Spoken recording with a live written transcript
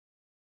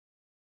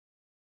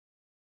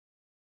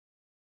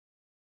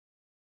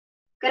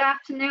Good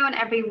afternoon,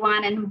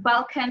 everyone, and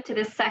welcome to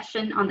this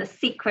session on the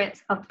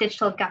secrets of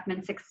digital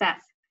government success.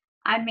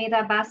 I'm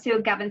Medha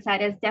Basu,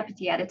 GovInsider's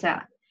Deputy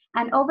Editor.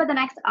 And over the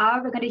next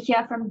hour, we're going to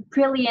hear from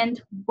brilliant,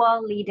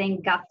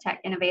 world-leading GovTech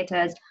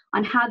innovators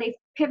on how they've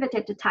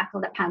pivoted to tackle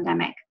the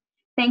pandemic.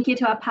 Thank you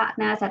to our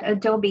partners at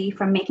Adobe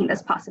for making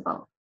this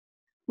possible.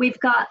 We've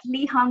got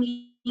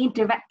Hongyi,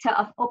 Director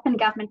of Open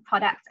Government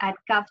Products at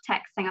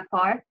GovTech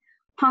Singapore.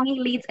 Hongyi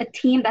leads a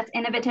team that's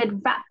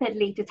innovated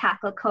rapidly to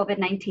tackle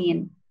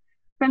COVID-19.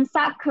 From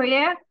South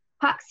Korea,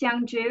 Park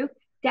Seong,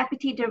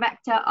 Deputy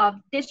Director of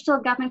Digital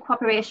Government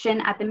Cooperation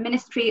at the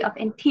Ministry of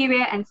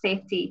Interior and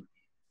Safety.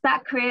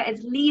 South Korea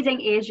is leading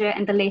Asia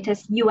in the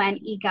latest UN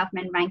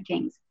e-government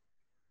rankings.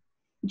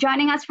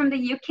 Joining us from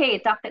the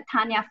UK, Dr.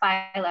 Tanya.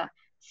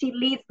 She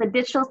leads the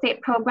Digital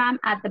State Program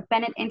at the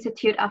Bennet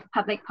Institute of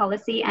Public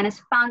Policy and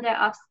is founder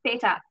of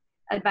StateUp,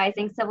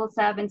 advising civil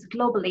servants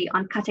globally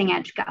on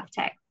cutting-edge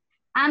GovTech.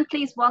 And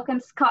please welcome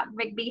Scott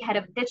Rigby, Head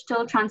of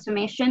Digital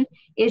Transformation,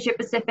 Asia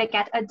Pacific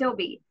at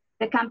Adobe.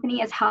 The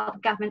company has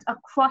helped governments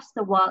across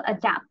the world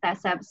adapt their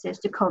services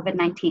to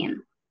COVID-19.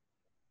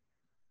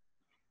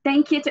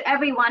 Thank you to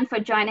everyone for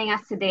joining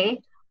us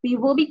today. We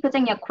will be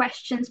putting your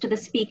questions to the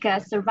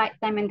speakers, so write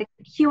them in the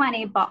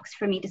Q&A box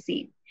for me to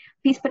see.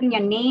 Please put in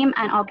your name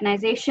and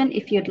organization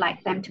if you'd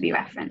like them to be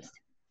referenced.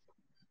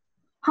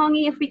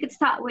 Hongyi, if we could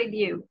start with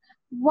you,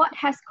 what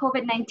has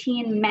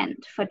COVID-19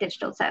 meant for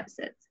digital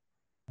services?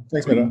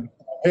 Thanks, Medha.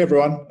 Hey,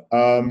 everyone.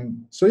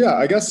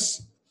 I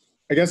guess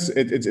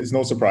it's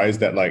no surprise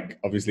that, like,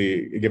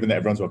 obviously, given that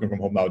everyone's working from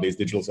home nowadays,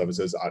 digital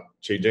services are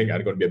changing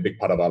and are going to be a big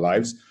part of our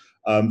lives.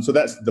 So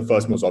that's the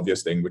first most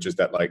obvious thing, which is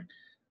that, like,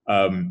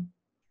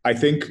 I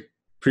think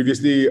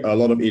previously a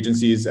lot of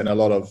agencies and a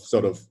lot of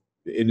sort of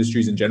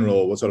industries in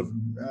general were sort of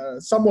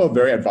some were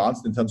very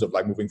advanced in terms of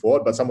like moving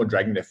forward, but some were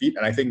dragging their feet.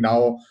 And I think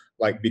now,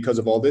 like, because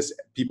of all this,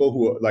 people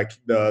who are like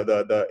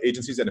the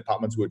agencies and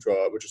departments which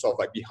are sort of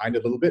like behind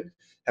a little bit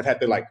have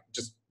had to like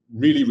just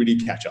really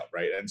catch up,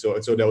 right? And so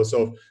there was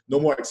sort of no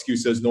more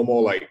excuses, no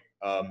more like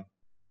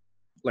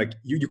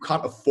you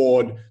can't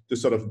afford to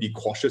sort of be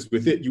cautious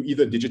with it. You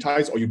either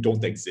digitize or you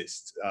don't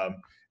exist.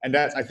 And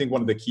that's, I think, one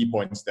of the key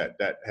points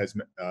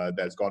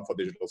that's gone for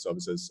digital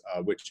services,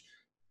 which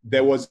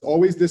there was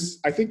always this,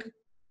 I think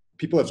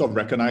people have sort of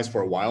recognized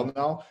for a while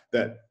now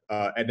that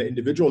at the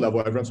individual level,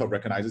 everyone sort of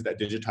recognizes that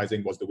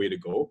digitizing was the way to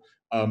go.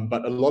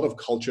 But a lot of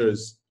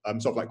cultures,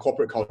 sort of like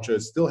corporate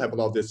cultures, still have a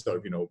lot of this sort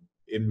of,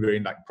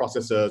 ingrained like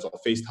processes or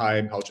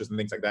FaceTime cultures and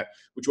things like that,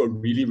 which were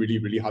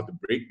really hard to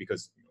break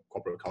because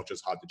corporate culture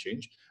is hard to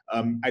change.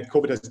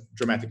 COVID has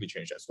dramatically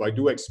changed that. So I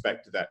do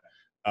expect that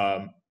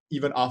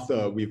even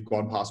after we've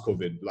gone past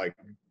COVID, like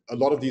a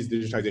lot of these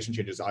digitization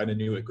changes are in a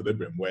new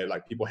equilibrium where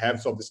like people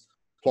have sort of this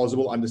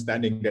plausible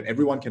understanding that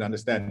everyone can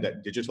understand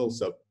that digital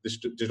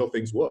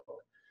things work.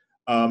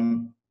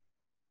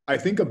 I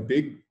think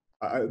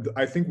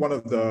one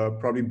of the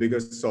probably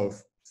biggest sort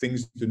of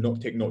things to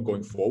take note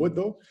going forward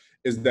though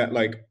is that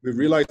like we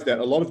realized that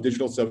a lot of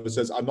digital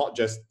services are not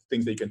just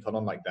things that you can turn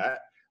on like that.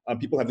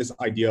 People have this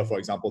idea, for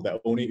example, that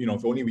only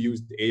if only we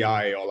used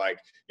AI or like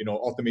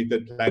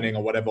automated planning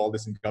or whatever, all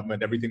this in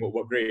government, everything will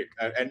work great.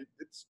 And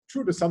it's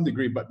true to some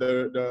degree, but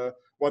the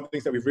one of the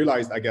things that we've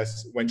realized, I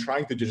guess, when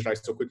trying to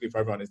digitize so quickly for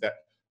everyone is that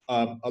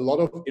a lot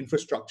of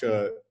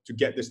infrastructure to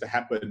get this to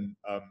happen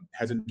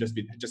hasn't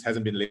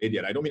been laid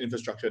yet. I don't mean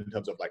infrastructure in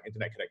terms of like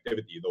internet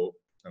connectivity, though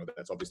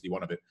that's obviously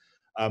one of it.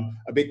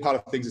 A big part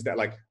of things is that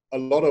like a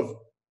lot of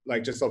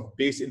like just sort of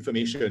base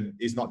information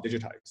is not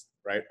digitized,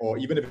 right? Or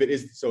even if it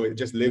is, so it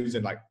just lives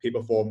in like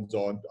paper forms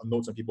or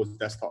notes on people's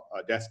desktop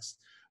desks.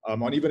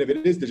 Or even if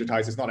it is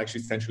digitized, it's not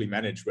actually centrally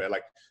managed, where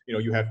like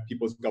you have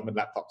people's government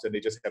laptops and they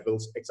just have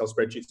little Excel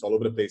spreadsheets all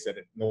over the place, and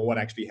no one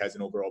actually has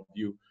an overall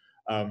view.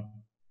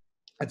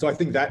 And so I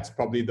think that's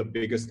probably the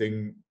biggest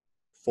thing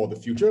for the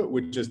future,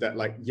 which is that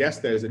like yes,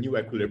 there's a new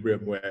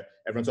equilibrium where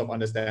everyone sort of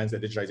understands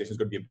that digitization is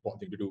going to be an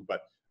important thing to do,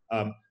 but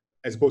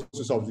as opposed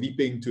to sort of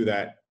leaping to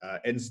that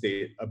end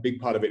state, a big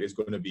part of it is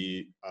going to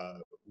be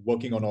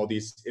working on all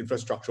these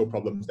infrastructural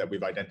problems that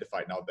we've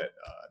identified now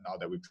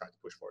that we've tried to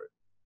push for it.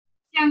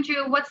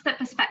 Seong, what's the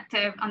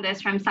perspective on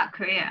this from South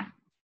Korea?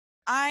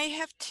 I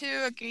have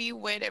to agree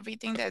with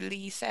everything that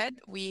Lee said.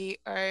 We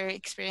are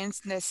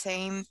experiencing the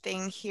same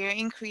thing here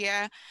in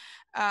Korea.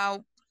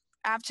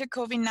 After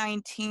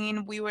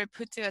COVID-19, we were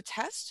put to a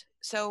test.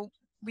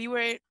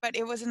 But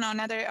it was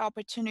another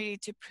opportunity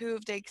to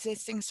prove the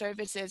existing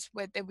services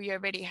that we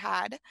already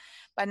had,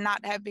 but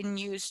not have been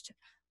used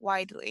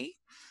widely.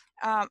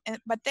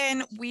 But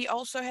then we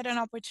also had an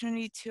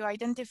opportunity to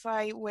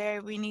identify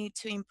where we need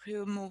to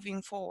improve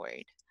moving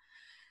forward.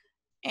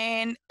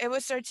 And it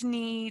was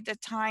certainly the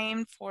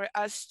time for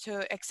us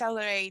to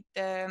accelerate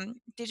the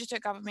digital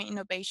government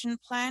innovation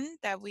plan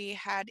that we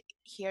had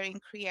here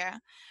in Korea,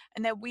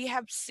 and that we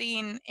have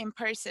seen in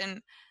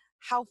person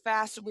how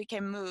fast we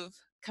can move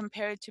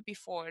compared to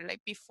before.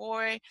 Like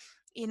before,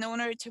 in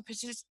order to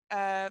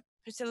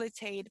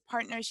facilitate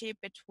partnership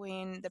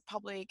between the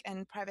public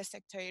and private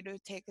sector, it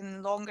would take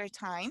a longer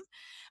time.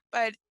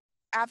 But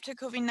after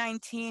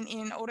COVID-19,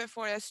 in order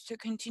for us to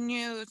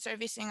continue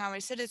servicing our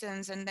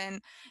citizens and then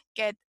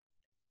get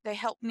the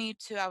help need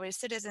to our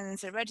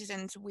citizens and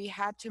residents, we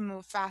had to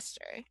move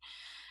faster.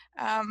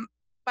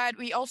 But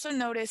we also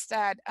noticed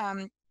that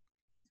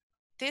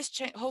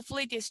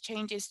hopefully these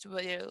changes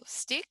will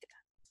stick,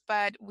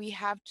 but we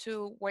have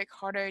to work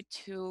harder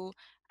to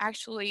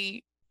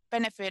actually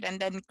benefit and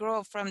then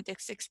grow from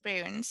this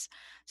experience.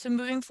 So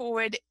moving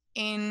forward,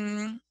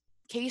 in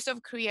case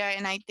of Korea,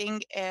 and I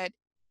think it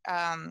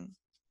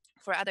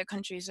for other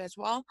countries as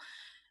well,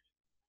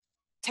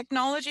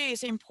 technology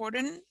is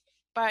important,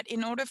 but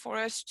in order for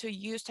us to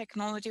use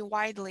technology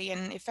widely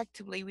and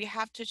effectively, we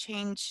have to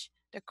change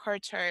the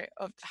culture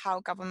of how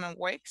government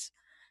works,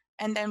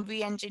 and then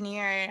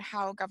re-engineer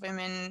how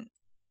government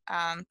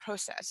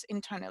process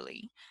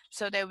internally,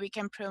 so that we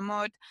can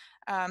promote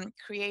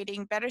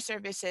creating better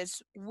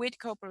services with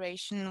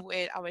cooperation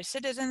with our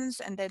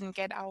citizens, and then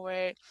get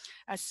our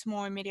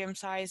small,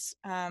 medium-sized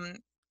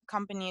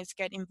companies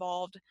get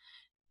involved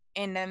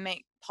in the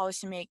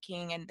policy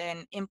making and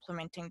then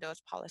implementing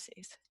those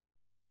policies.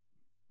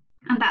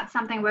 And that's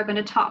something we're going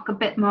to talk a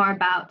bit more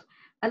about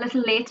a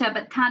little later.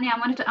 But Tanya, I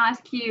wanted to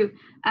ask you,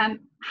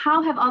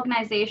 how have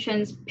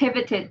organizations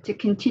pivoted to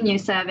continue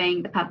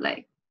serving the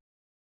public?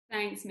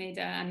 Thanks, Medha,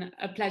 and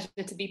a pleasure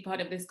to be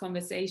part of this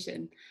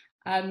conversation.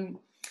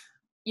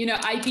 You know,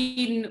 I've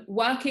been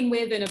working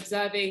with and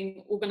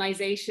observing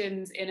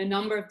organizations in a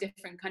number of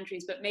different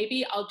countries, but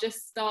maybe I'll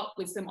just start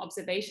with some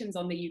observations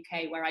on the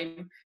UK, where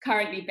I'm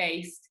currently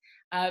based.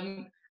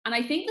 And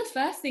I think the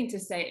first thing to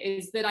say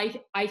is that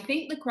I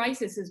think the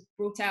crisis has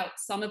brought out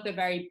some of the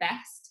very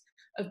best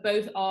of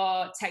both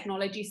our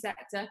technology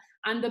sector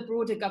and the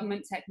broader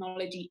government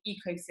technology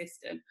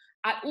ecosystem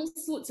at all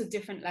sorts of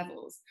different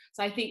levels.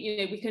 So I think, you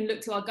know, we can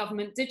look to our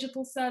government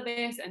digital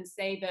service and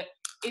say that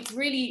it's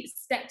really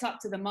stepped up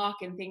to the mark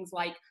in things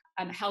like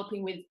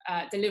helping with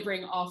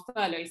delivering our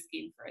furlough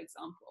scheme, for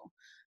example.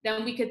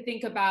 Then we could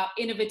think about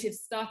innovative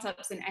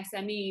startups and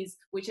SMEs,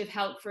 which have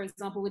helped, for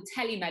example, with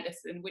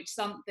telemedicine, which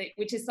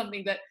is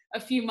something that a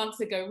few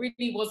months ago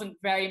really wasn't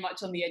very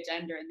much on the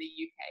agenda in the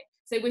UK.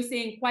 So we're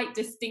seeing quite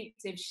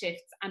distinctive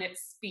shifts and at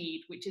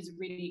speed, which is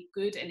really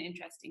good and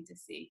interesting to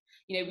see.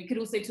 You know, we could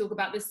also talk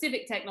about the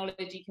civic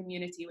technology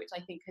community, which I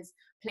think has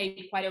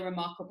played quite a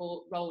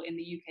remarkable role in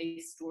the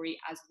UK story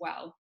as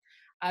well.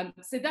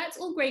 So that's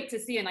all great to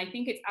see, and I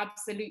think it's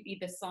absolutely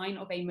the sign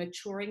of a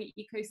maturing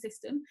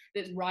ecosystem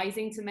that's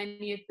rising to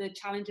many of the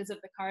challenges of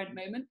the current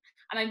moment.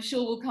 And I'm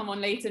sure we'll come on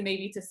later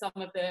maybe to some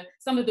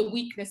of the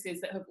weaknesses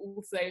that have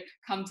also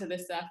come to the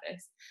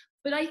surface.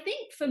 But I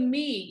think for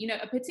me, you know,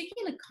 a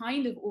particular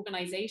kind of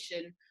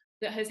organization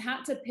that has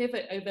had to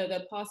pivot over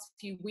the past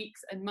few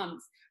weeks and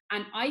months,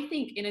 and I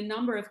think in a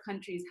number of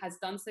countries has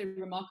done so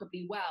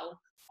remarkably well,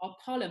 are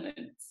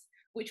parliaments,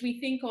 which we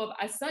think of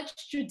as such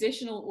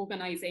traditional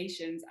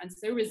organizations and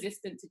so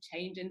resistant to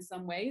change in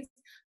some ways.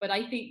 But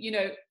I think, you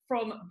know,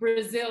 from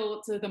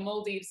Brazil to the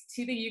Maldives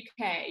to the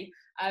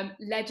UK,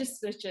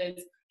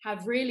 legislatures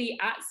have really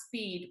at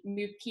speed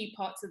moved key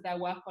parts of their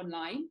work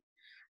online.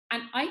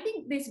 And I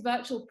think this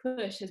virtual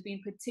push has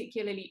been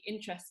particularly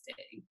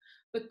interesting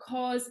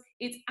because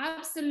it's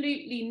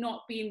absolutely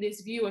not been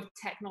this view of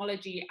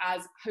technology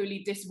as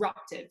wholly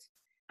disruptive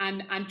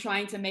and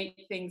trying to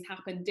make things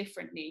happen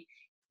differently.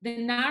 The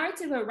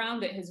narrative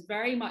around it has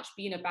very much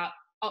been about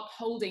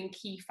upholding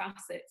key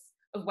facets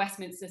of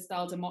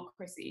Westminster-style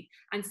democracy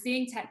and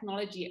seeing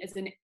technology as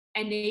an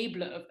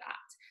enabler of that.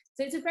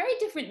 So it's a very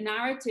different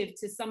narrative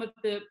to some of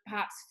the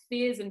perhaps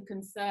fears and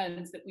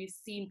concerns that we've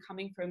seen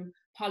coming from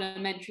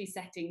parliamentary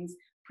settings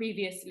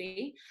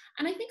previously.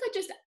 And I think I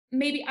just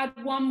maybe add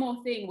one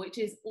more thing, which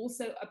is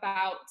also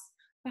about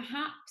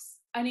perhaps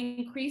an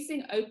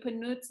increasing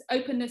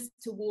openness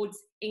towards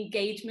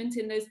engagement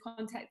in those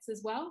contexts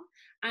as well.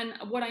 And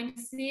what I'm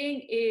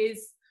seeing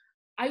is,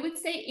 I would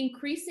say,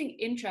 increasing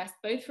interest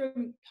both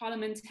from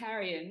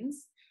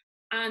parliamentarians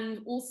and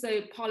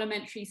also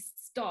parliamentary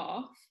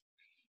staff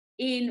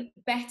in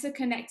better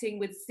connecting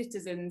with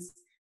citizens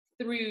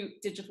through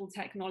digital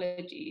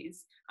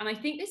technologies. And I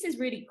think this is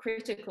really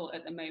critical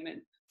at the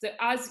moment. So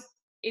as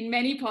in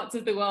many parts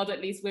of the world,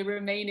 at least, we're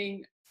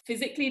remaining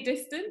physically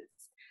distant,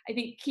 I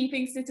think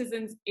keeping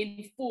citizens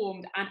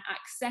informed and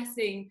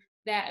accessing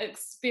their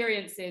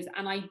experiences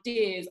and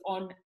ideas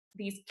on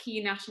these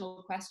key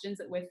national questions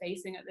that we're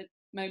facing at the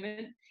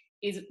moment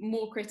is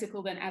more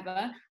critical than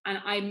ever. And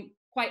I'm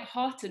quite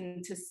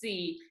heartened to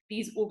see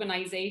these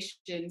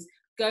organizations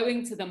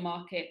going to the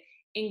market,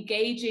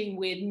 engaging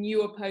with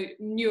new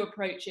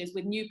approaches,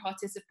 with new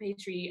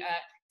participatory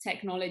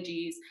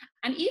technologies,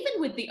 and even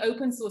with the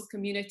open source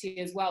community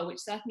as well, which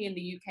certainly in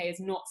the UK is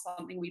not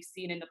something we've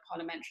seen in the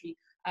parliamentary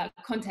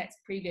context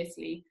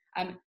previously,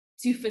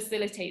 to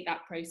facilitate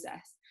that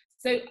process.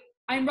 So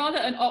I'm rather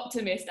an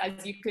optimist,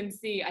 as you can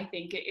see, I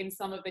think, in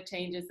some of the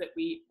changes that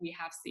we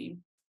have seen.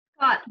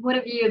 Scott, what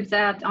have you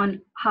observed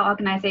on how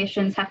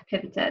organizations have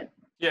pivoted?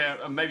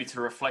 Yeah, maybe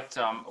to reflect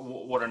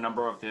what a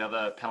number of the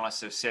other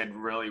panelists have said,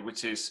 really,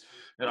 which is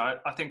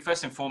I think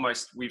first and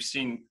foremost, we've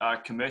seen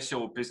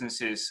commercial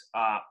businesses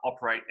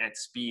operate at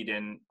speed,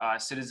 and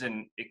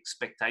citizen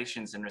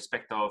expectations in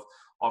respect of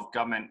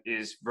government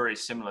is very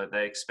similar.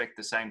 They expect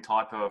the same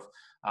type of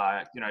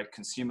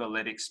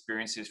consumer-led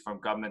experiences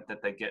from government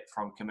that they get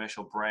from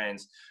commercial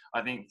brands.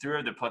 I think three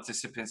of the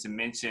participants have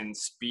mentioned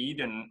speed,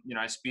 and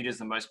speed is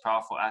the most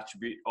powerful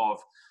attribute of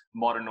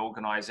modern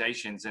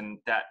organizations, and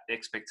that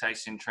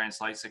expectation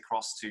translates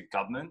across to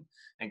government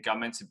and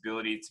government's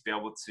ability to be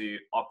able to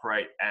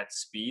operate at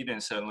speed.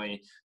 And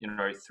certainly,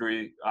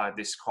 through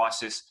this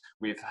crisis,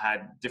 we've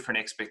had different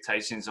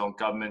expectations on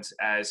governments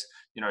as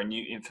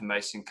new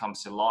information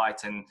comes to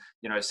light, and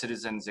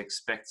citizens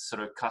expect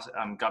sort of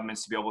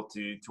governments to be able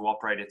to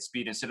operate at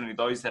speed. And certainly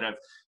those that have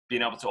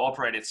been able to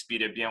operate at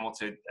speed have been able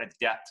to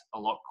adapt a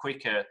lot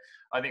quicker.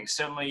 I think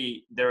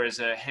certainly there is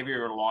a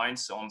heavier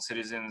reliance on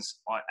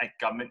citizens at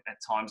government at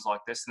times like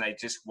this, and they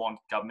just want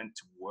government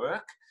to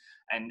work.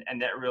 And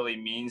that really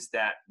means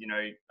that,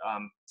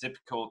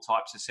 typical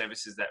types of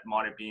services that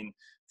might have been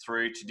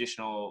through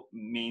traditional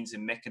means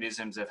and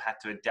mechanisms have had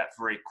to adapt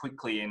very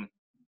quickly. And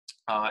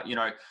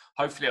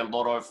hopefully a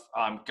lot of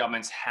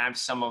governments have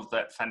some of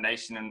that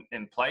foundation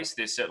in place.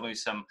 There's certainly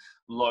some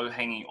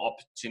low-hanging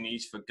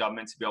opportunities for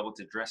government to be able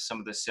to address some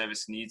of the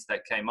service needs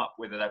that came up,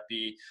 whether that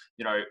be,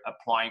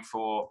 applying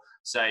for,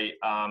 say,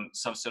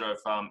 some sort of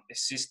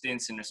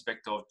assistance in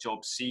respect of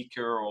job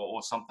seeker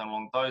or something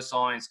along those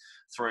lines,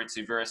 through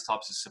to various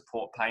types of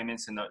support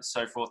payments and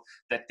so forth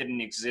that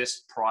didn't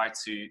exist prior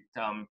to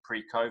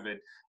pre-COVID,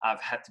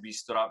 have had to be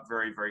stood up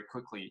very, very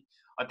quickly.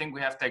 I think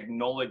we have to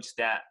acknowledge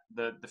that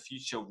the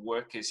future of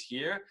work is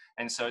here.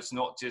 And so it's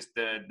not just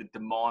the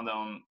demand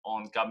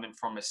on government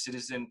from a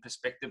citizen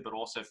perspective, but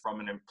also from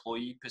an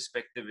employee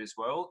perspective as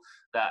well,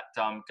 that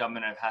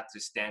government have had to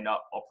stand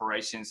up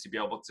operations to be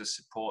able to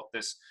support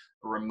this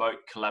remote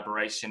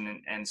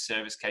collaboration and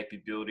service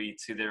capability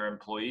to their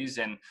employees.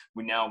 And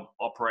we're now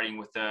operating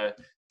with a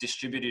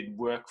distributed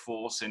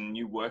workforce and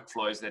new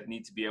workflows that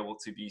need to be able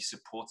to be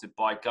supported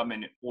by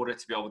government in order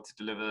to be able to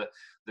deliver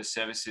the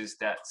services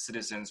that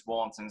citizens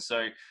want. And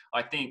so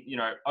I think,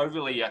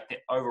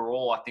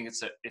 overall, I think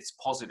it's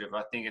positive.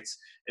 I think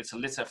it's a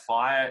lit a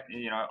fire,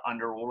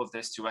 under all of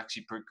this to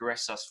actually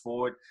progress us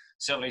forward.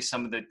 Certainly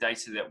some of the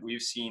data that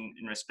we've seen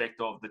in respect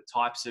of the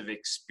types of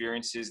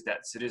experiences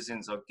that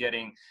citizens are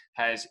getting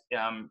has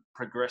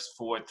progressed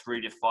forward 3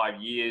 to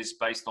 5 years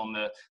based on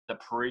the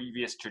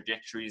previous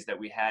trajectories that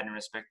we had in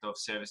respect of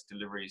service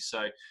delivery.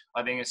 So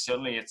I think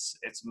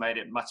it's made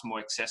it much more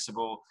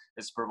accessible.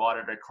 It's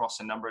provided across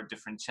a number of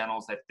different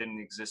channels that didn't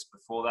exist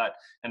before that,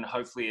 and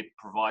hopefully it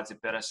provides a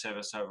better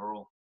service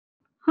overall.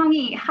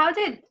 Hongyi, how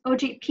did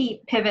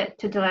OGP pivot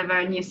to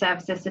deliver new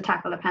services to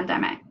tackle the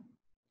pandemic?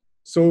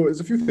 So there's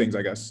a few things,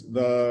 I guess.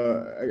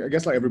 I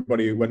guess like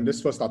everybody, when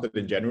this first started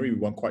in January, we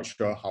weren't quite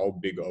sure how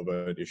big of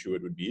an issue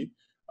it would be.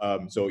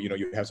 So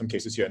you have some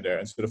cases here and there,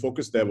 and so the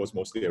focus there was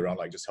mostly around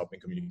like just helping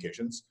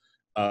communications.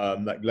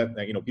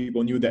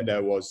 People knew that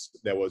there was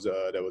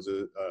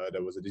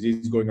a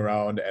disease going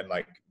around, and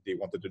like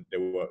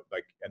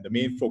and the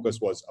main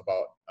focus was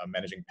about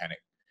managing panic.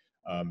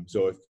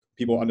 So if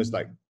people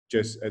understand,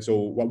 so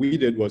what we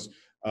did was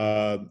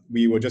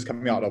we were just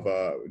coming out of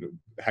a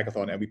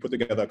hackathon, and we put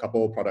together a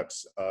couple of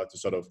products to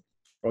sort of.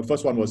 Well, the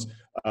first one was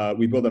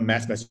we built a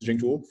mass messaging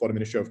tool for the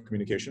Ministry of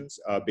Communications.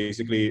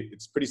 Basically,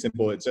 it's pretty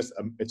simple. It's just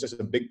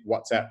a big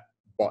WhatsApp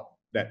bot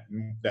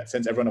that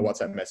sends everyone a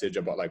WhatsApp message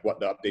about like what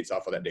the updates are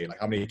for that day, like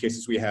how many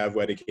cases we have,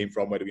 where they came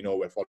from, where do we know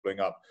we're following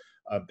up,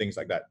 things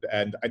like that.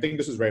 And I think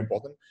this is very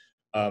important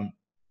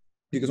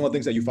because one of the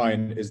things that you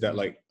find is that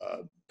like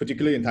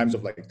particularly in times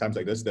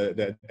like this,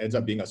 there ends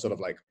up being a sort of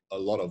like a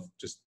lot of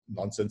just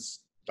nonsense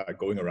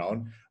going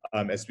around.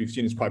 As we've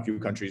seen in quite a few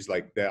countries,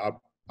 like there are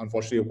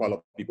unfortunately quite a lot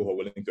of people who are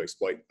willing to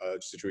exploit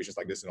situations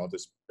like this in order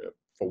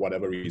for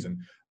whatever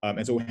reason.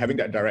 And so having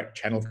that direct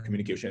channel of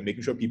communication and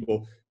making sure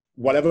people,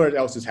 whatever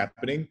else is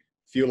happening,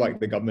 feel like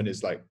the government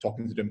is like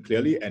talking to them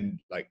clearly and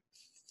like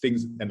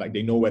things, and like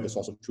they know where the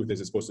source of truth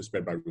is supposed to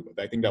spread by rumor.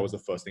 I think that was the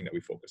first thing that we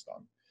focused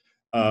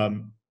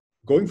on.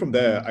 Going from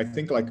there, I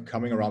think like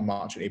coming around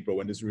March and April,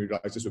 when we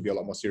realized this would be a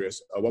lot more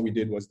serious, what we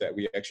did was that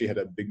we actually had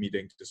a big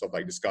meeting to sort of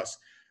like discuss.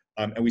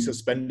 And we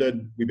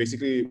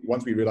basically,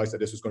 once we realized that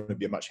this was going to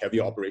be a much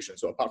heavier operation,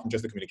 so apart from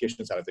just the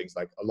communication side of things,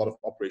 like a lot of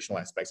operational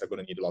aspects are going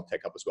to need a lot of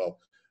tech up as well.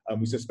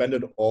 We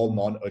suspended all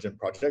non-urgent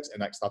projects and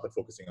like started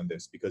focusing on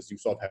this, because you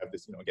sort of have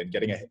this, again,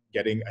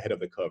 getting ahead of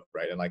the curve,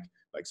 right? And like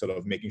sort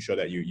of making sure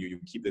that you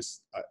keep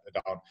this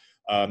down.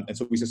 And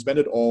so we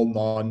suspended all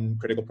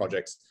non-critical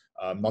projects,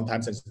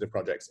 non-time sensitive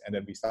projects. And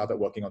then we started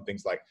working on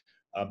things like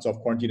sort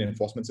of quarantine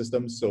enforcement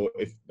systems. So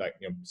if like,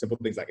 simple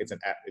things like it's an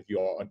app, if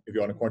you're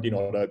on a quarantine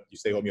order, you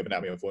stay home, you have an app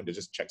on your phone that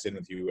just checks in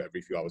with you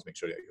every few hours, make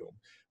sure that you're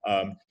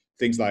home.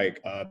 Things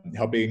like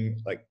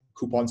helping like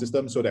coupon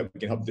systems so that we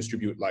can help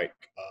distribute like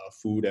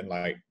food and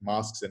like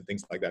masks and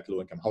things like that to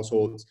low-income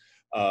households.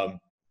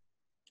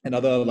 and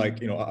other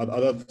like,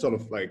 other sort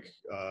of like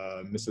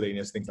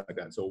miscellaneous things like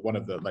that. So one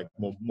of the like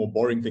more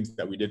boring things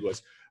that we did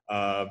was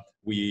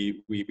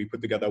we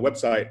put together a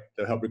website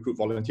to help recruit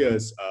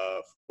volunteers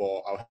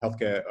for our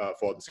healthcare,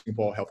 for the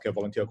Singapore Healthcare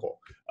Volunteer Corps.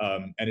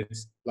 And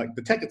it's like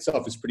the tech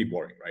itself is pretty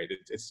boring, right?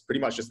 It's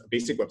pretty much just a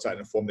basic website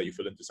and a form that you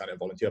fill in to sign up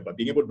volunteer, but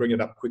being able to bring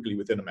it up quickly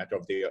within a matter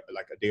of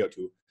a day or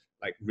two,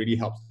 like really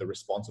helps the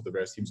response of the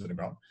various teams on the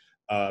ground.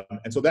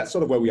 And so that's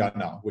sort of where we are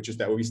now, which is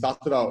that when we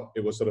started out,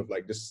 it was sort of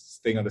like this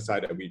thing on the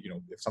side that we,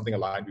 if something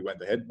aligned, we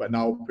went ahead. But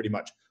now pretty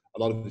much a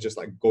lot of it is just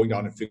like going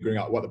down and figuring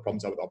out what the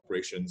problems are with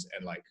operations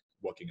and like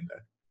working in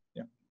there.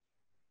 Yeah.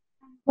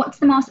 What's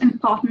the most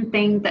important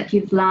thing that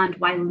you've learned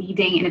while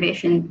leading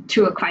innovation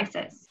through a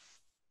crisis?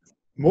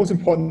 Most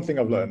important thing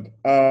I've learned.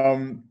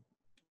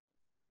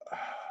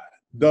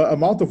 The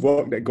amount of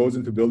work that goes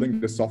into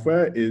building the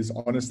software is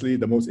honestly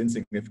the most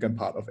insignificant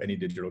part of any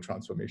digital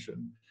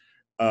transformation.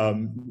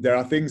 There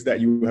are things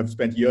that you have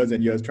spent years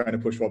and years trying to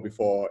push for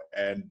before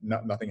and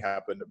nothing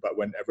happened. But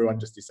when everyone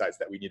just decides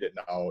that we need it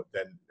now,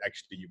 then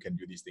actually you can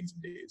do these things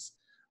in days.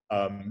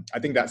 I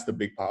think that's the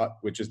big part,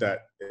 which is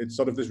that it's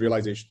sort of this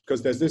realization,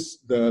 because there's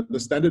the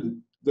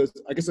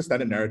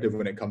standard narrative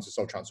when it comes to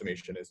software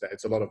transformation is that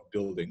it's a lot of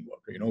building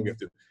work. We have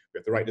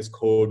to write this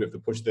code, we have to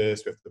push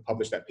this, we have to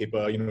publish that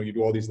paper. You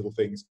do all these little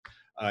things,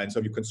 and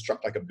so you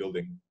construct like a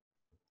building.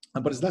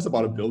 But it's less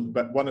about a build.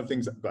 But one of the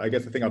things, I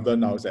guess, the thing I've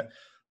learned now is that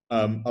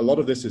a lot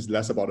of this is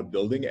less about a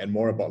building and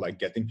more about like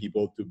getting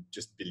people to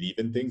just believe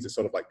in things. It's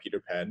sort of like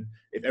Peter Pan.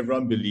 If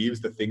everyone believes,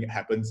 the thing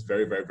happens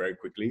very, very, very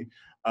quickly.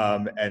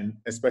 And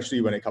especially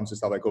when it comes to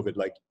stuff like COVID,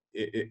 like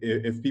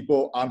if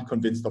people aren't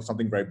convinced of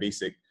something very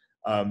basic,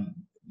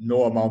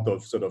 no amount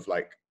of sort of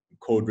like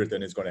code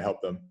written is going to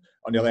help them.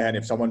 On the other hand,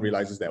 if someone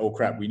realizes that, oh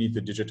crap, we need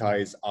to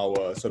digitize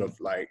our sort of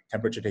like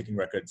temperature taking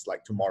records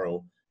like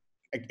tomorrow,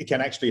 it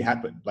can actually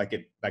happen. Like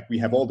we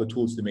have all the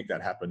tools to make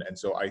that happen. And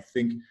so I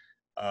think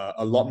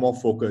a lot more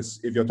focus,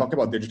 if you're talking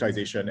about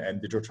digitization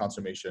and digital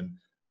transformation,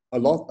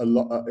 there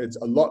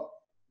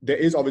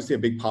is obviously a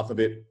big part of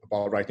it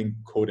about writing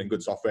code and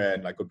good software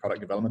and like good product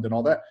development and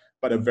all that.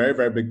 But a very,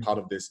 very big part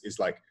of this is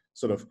like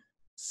sort of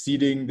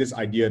seeding this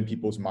idea in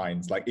people's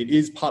minds. Like it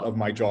is part of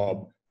my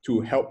job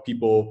to help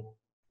people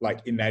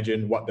like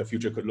imagine what the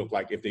future could look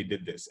like if they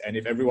did this. And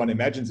if everyone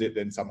imagines it,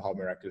 then somehow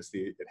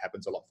miraculously it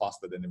happens a lot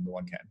faster than if no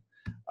one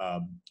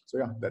can. So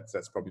yeah,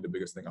 that's probably the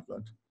biggest thing I've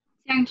learned.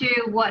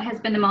 Seong, what has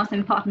been the most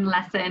important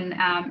lesson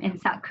in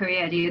South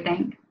Korea, do you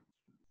think?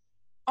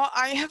 Oh,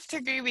 I have to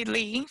agree with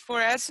Lee.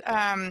 For us,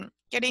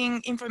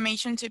 getting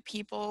information to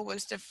people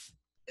was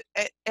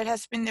it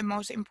has been the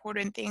most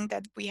important thing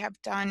that we have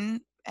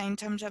done in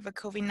terms of a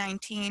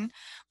COVID-19.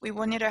 We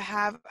wanted to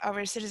have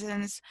our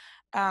citizens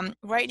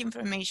right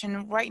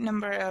information, right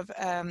number of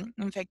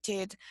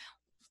infected,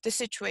 the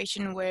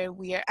situation where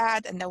we are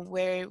at and then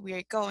where we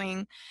are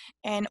going.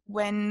 And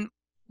when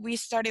we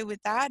started with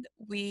that,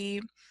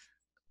 we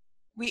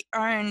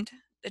earned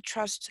the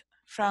trust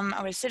from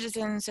our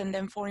citizens and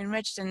then foreign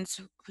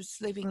residents who's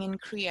living in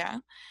Korea.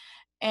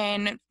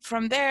 And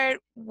from there,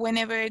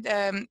 whenever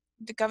the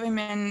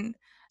government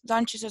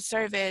launches a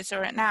service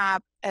or an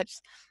app,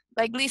 it's,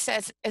 like Lee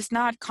says, it's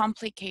not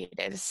complicated.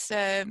 It's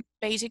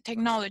basic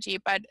technology,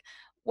 but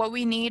what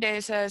we need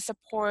is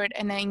support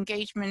and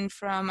engagement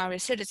from our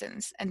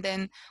citizens. And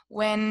then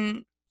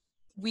when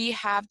we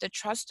have the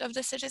trust of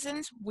the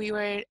citizens, we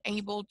were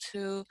able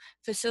to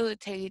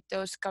facilitate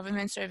those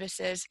government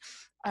services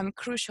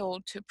crucial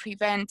to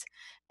prevent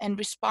and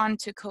respond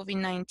to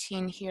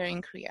COVID-19 here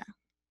in Korea.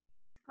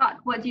 Scott,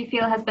 what do you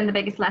feel has been the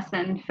biggest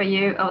lesson for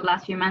you over the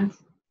last few months?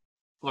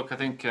 Look, I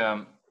think,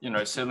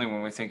 certainly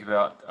when we think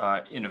about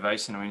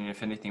innovation, I mean,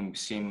 if anything, we've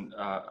seen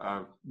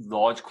a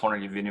large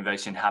quantity of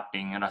innovation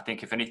happening. And I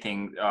think, if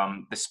anything,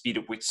 the speed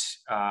at which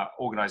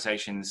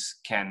organizations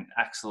can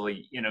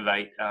actually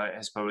innovate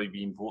has probably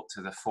been brought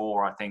to the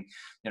fore. I think,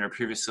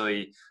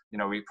 previously,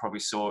 we probably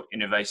saw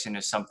innovation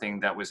as something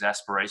that was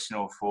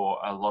aspirational for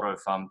a lot of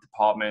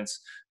departments.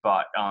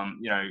 But,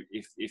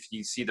 if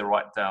you see the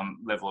right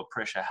level of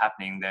pressure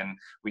happening, then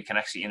we can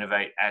actually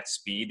innovate at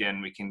speed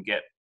and we can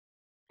get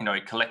a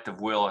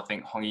collective will. I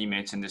think Hongyi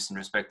mentioned this in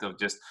respect of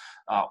just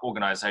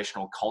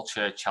organizational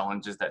culture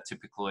challenges that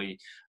typically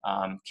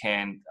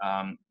can,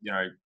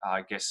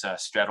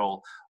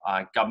 straddle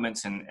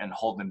governments and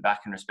hold them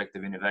back in respect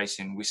of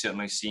innovation. We've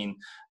certainly seen,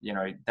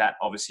 that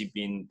obviously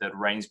the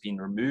reins being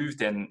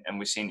removed and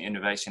we've seen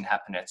innovation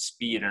happen at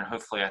speed. And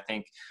hopefully, I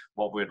think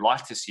what we'd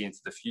like to see into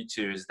the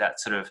future is that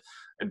sort of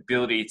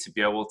ability to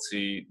be able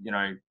to,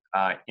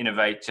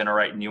 innovate,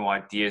 generate new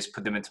ideas,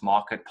 put them into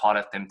market,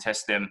 pilot them,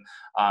 test them,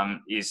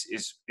 is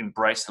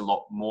embraced a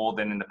lot more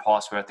than in the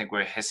past, where I think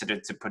we're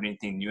hesitant to put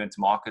anything new into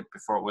market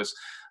before it was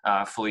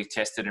fully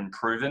tested and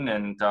proven.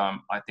 And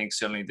I think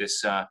certainly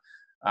this,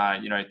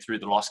 through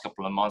the last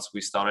couple of months, we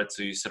started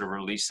to sort of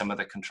release some of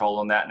the control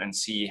on that and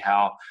see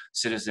how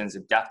citizens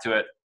adapt to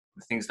it.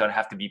 Things don't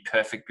have to be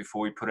perfect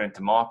before we put it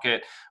into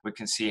market. We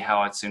can see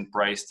how it's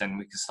embraced and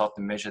we can start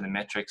to measure the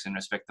metrics in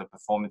respect of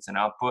performance and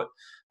output.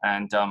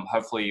 And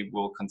hopefully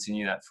we'll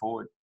continue that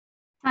forward.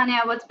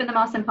 Tanya, what's been the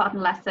most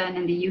important lesson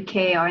in the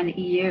UK or in the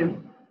EU?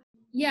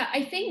 Yeah,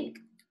 I think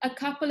a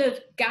couple of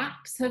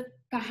gaps have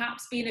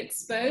perhaps been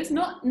exposed,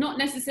 not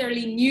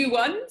necessarily new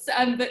ones,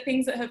 but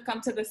things that have come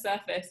to the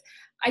surface.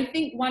 I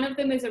think one of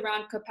them is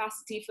around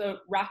capacity for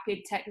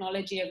rapid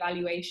technology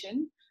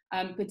evaluation,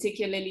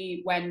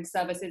 particularly when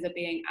services are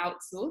being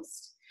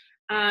outsourced.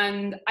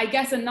 And I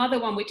guess another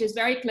one, which is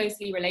very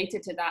closely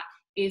related to that,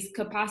 is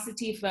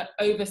capacity for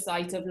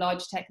oversight of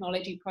large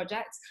technology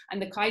projects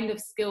and the kind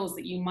of skills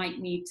that you might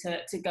need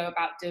to go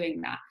about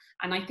doing that.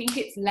 And I think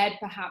it's led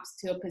perhaps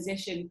to a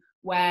position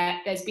where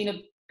there's been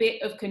a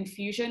bit of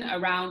confusion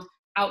around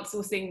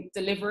outsourcing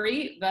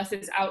delivery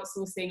versus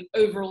outsourcing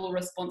overall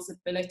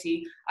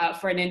responsibility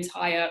for an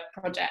entire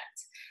project.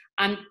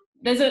 And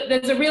there's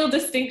a real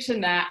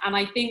distinction there. And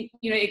I think,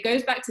 it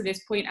goes back to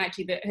this point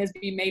actually that has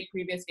been made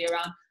previously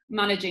around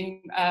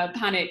managing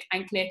panic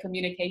and clear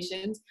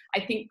communications.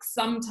 I think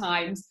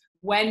sometimes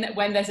when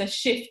there's a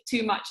shift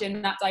too much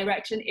in that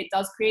direction, it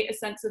does create a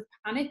sense of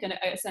panic and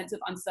a sense of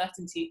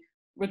uncertainty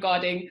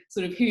regarding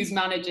sort of who's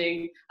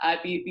managing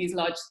these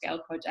large scale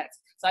projects.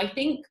 So I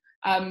think,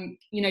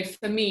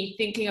 for me,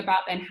 thinking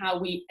about then how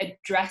we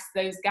address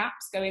those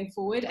gaps going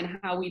forward and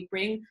how we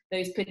bring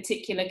those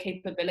particular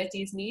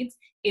capabilities needs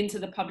into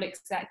the public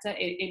sector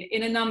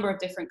in a number of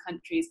different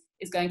countries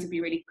is going to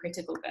be really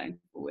critical going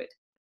forward.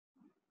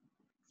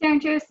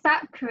 Seong,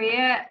 South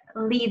Korea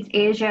leads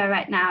Asia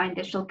right now in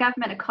digital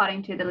government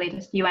according to the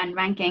latest UN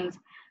rankings.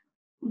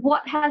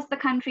 What has the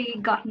country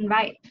gotten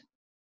right?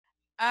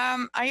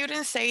 I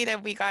wouldn't say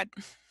that we got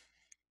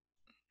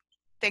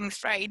things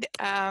right.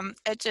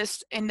 It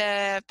just in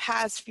the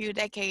past few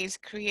decades,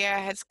 Korea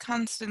has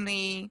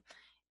constantly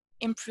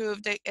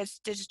improved its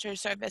digital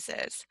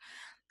services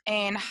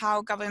and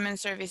how government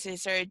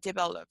services are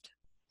developed.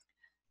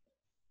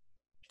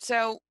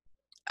 So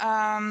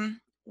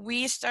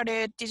we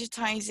started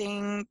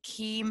digitizing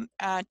key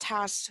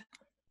tasks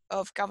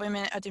of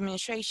government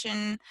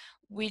administration,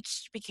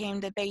 which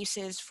became the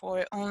basis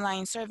for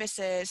online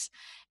services.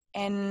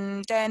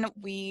 And then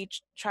we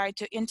try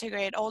to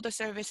integrate all the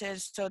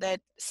services so that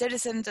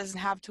citizens doesn't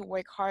have to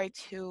work hard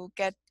to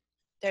get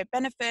their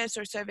benefits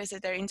or services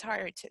they're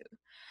entitled to.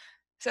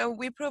 So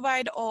we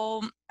provide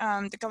all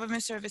the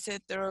government services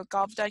through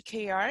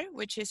gov.kr,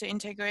 which is an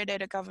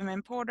integrated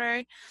government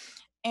portal.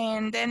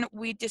 And then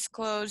we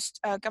disclosed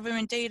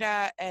government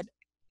data at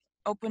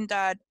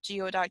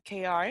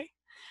open.go.kr,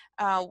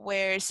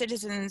 where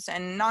citizens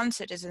and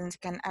non-citizens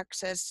can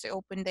access the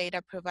open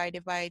data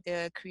provided by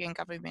the Korean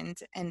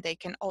government, and they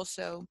can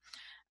also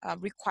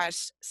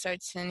request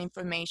certain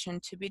information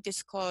to be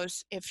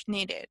disclosed if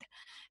needed.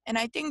 And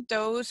I think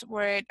those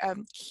were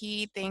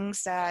key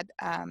things that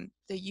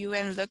the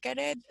UN look at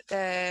it,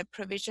 the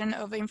provision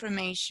of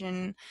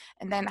information,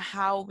 and then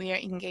how we are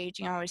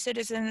engaging our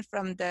citizens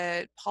from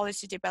the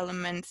policy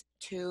development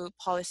to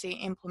policy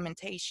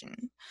implementation.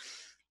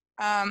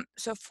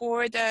 So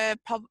for the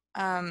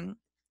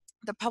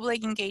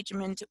public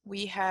engagement,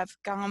 we have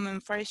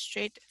Government First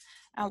Street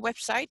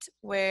website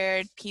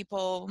where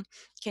people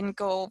can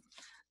go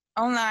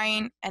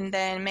online and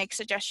then make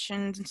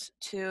suggestions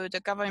to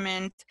the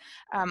government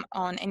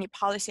on any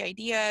policy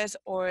ideas,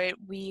 or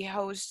we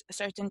host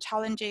certain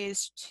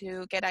challenges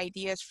to get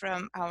ideas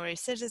from our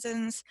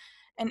citizens.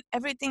 And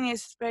everything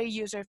is very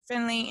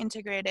user-friendly,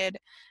 integrated,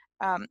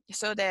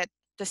 so that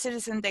the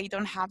citizen, they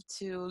don't have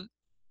to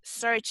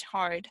search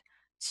hard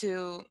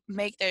to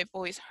make their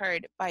voice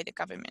heard by the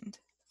government.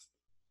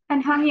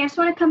 And Hongyi, I just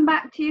want to come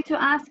back to you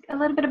to ask a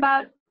little bit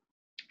about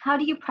how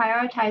do you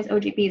prioritize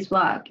OGP's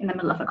work in the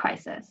middle of a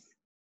crisis?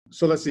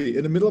 So let's see,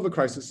 in the middle of a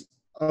crisis,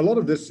 a lot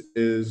of this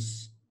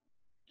is,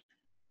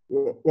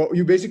 well,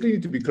 you basically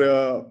need to be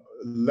clear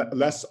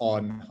less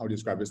on how to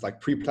describe this, like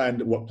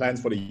pre-planned what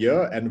plans for the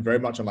year and very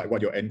much on like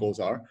what your end goals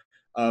are.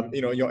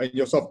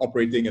 You're sort of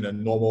operating in a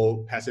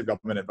normal passive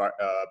government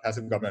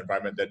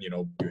environment, then,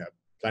 you have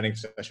planning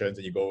sessions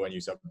and you go and you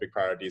set big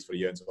priorities for the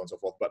year and so on and so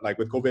forth. But like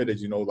with COVID,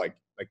 as you know, like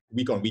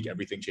week on week,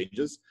 everything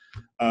changes.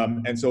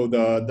 And so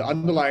the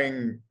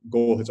underlying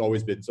goal has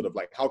always been sort of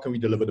like, how can we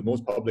deliver the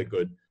most public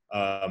good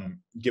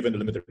given the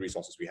limited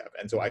resources we have?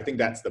 And so I think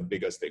that's the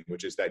biggest thing,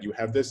 which is that you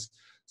have this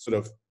sort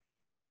of,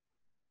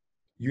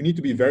 you need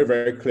to be very,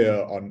 very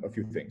clear on a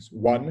few things.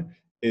 One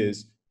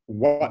is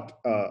what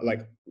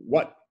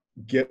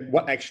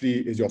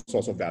actually is your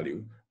source of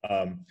value.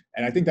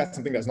 And I think that's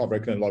something that's not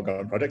very clear in a lot of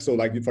government projects. So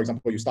like, for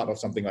example, you start off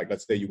something like,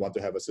 let's say you want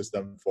to have a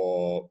system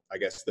for, I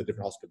guess, the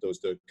different hospitals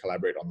to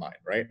collaborate online,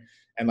 right?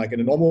 And like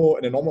in a normal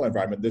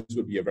environment, this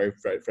would be a very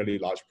fairly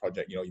large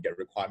project. You get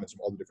requirements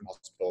from all the different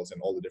hospitals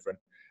and all the different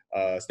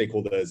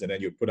stakeholders, and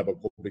then you put up a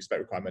whole big spec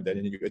requirement, and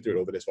then you iterate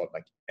over this for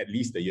like at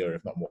least a year,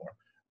 if not more.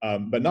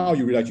 But now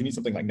you realize you need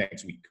something like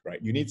next week,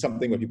 right? You need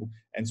something where people,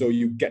 and so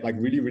you get like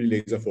really, really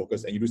laser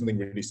focused, and you do something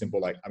really simple,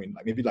 like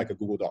maybe like a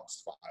Google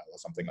Docs file or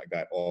something like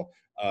that, or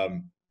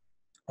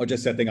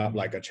just setting up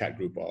like a chat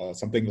group or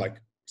something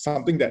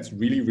that's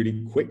really,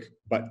 really quick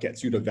but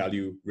gets you the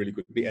value really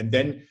quickly. And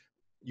then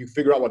you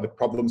figure out what the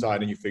problems are,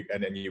 and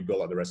then you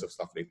build out the rest of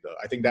stuff later.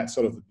 I think that's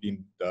sort of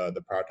been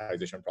the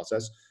prioritization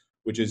process,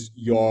 which is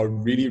you're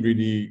really,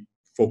 really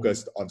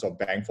focused on sort of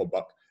bang for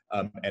buck,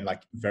 and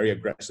like very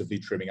aggressively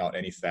trimming out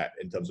any fat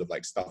in terms of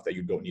like stuff that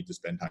you don't need to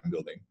spend time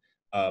building.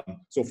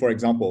 So for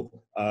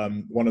example,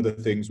 one of the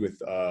things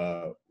with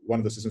one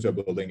of the systems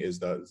we're building is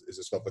the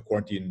sort of the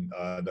quarantine,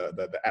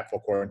 the app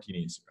for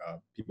quarantinees,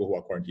 people who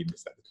are quarantined,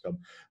 is that the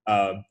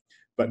term.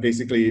 But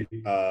basically,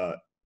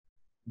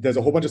 there's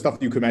a whole bunch of stuff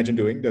you could imagine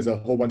doing. There's a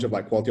whole bunch of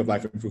like quality of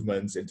life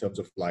improvements in terms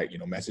of like,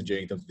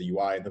 messaging, in terms of the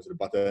UI, in terms of the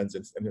buttons,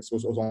 and it's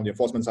also on the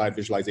enforcement side,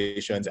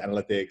 visualizations,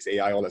 analytics,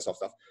 AI, all that sort of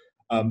stuff.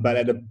 But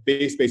at the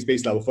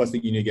base level, first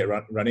thing you need to get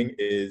running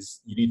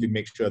is you need to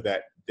make sure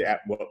that the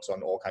app works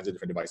on all kinds of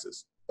different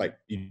devices. Like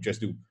you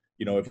just do,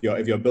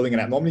 if you're building an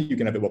app normally, you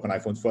can have it work on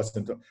iPhones first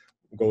and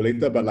go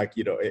later. But like,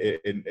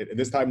 in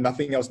this time,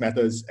 nothing else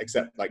matters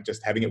except like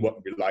just having it work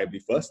reliably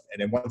first.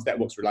 And then once that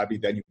works reliably,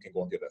 then you can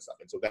go on to the other stuff.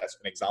 And so that's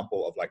an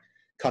example of like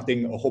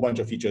cutting a whole bunch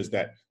of features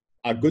that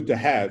are good to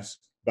have,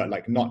 but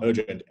like not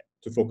urgent,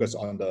 to focus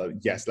on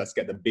let's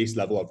get the base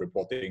level of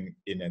reporting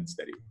in and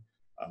steady.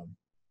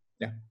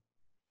 Yeah.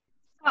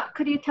 Scott,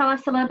 could you tell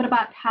us a little bit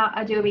about how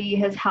Adobe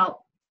has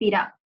helped speed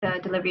up the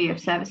delivery of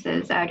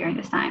services during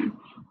this time?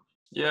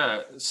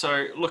 Yeah,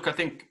 so look, I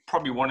think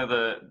probably one of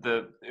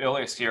the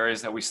earliest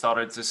areas that we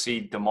started to see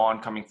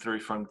demand coming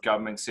through from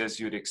governments, as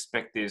you'd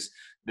expect, is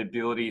the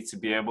ability to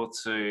be able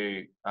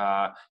to,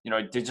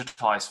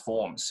 digitize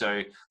forms.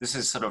 So this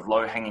is sort of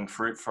low-hanging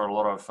fruit for a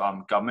lot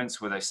of governments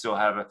where they still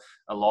have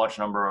a large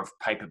number of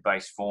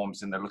paper-based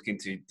forms, and they're looking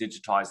to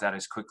digitize that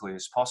as quickly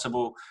as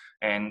possible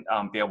and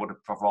be able to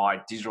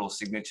provide digital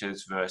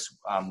signatures versus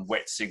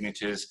wet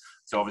signatures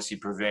to obviously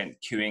prevent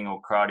queuing or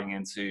crowding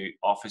into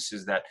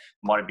offices that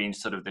might have been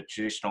sort of the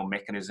traditional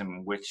mechanism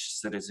in which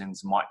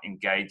citizens might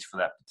engage for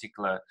that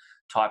particular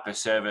type of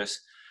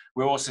service.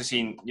 We're also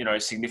seeing, a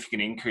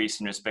significant increase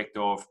in respect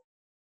of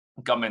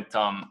government,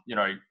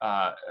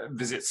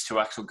 visits to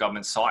actual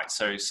government sites.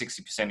 So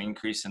 60%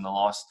 increase in the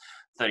last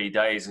 30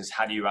 days is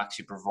how do you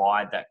actually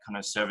provide that kind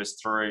of service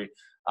through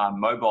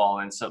mobile?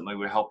 And certainly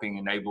we're helping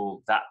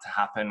enable that to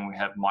happen. We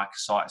have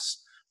microsites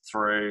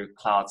through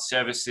cloud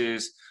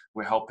services.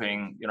 We're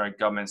helping,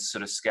 governments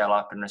sort of scale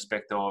up in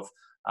respect of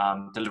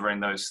delivering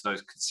those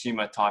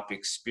consumer type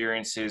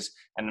experiences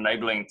and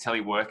enabling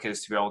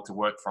teleworkers to be able to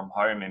work from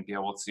home and be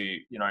able to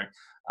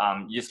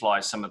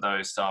utilize some of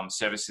those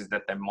services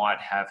that they might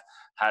have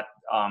had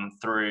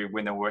through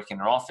when they're working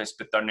in an office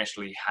but don't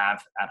necessarily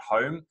have at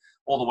home,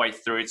 all the way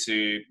through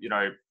to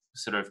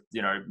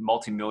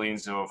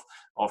multi-millions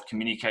of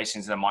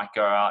communications that might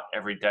go out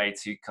every day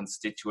to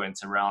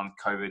constituents around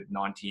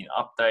COVID-19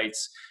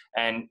 updates.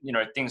 And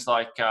things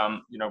like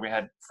we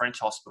had French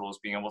hospitals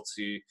being able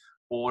to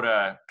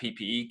order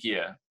PPE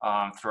gear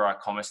through our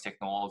commerce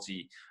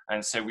technology.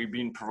 And so we've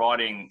been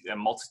providing a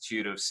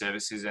multitude of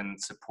services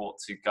and support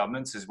to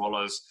governments, as well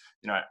as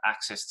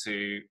access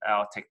to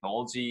our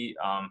technology,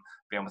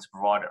 be able to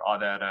provide it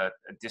either at a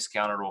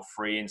discounted or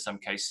free in some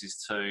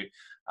cases to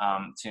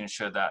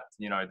ensure that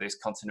there's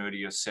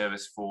continuity of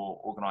service for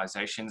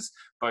organizations,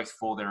 both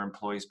for their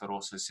employees but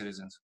also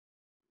citizens.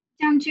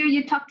 Seong,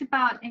 you talked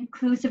about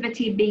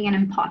inclusivity being an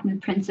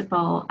important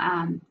principle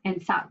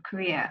in South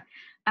Korea.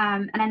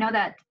 And I know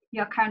that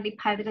you're currently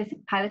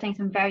piloting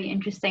some very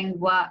interesting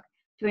work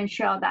to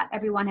ensure that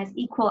everyone has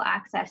equal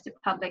access to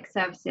public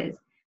services.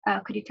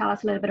 Could you tell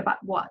us a little bit about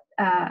what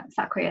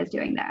South Korea is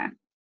doing there?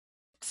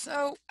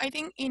 So I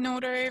think in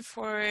order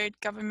for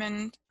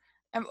government,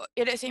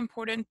 it is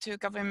important to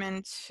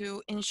government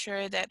to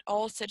ensure that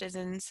all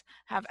citizens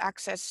have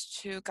access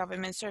to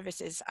government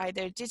services,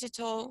 either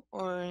digital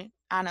or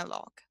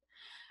analog.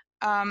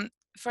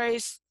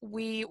 First,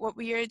 what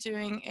we are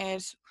doing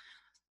is,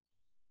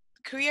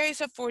 Korea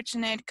is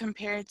fortunate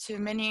compared to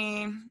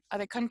many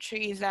other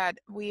countries that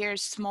we are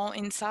small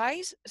in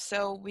size,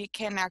 so we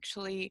can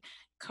actually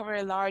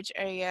cover large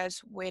areas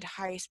with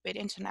high-speed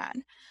internet.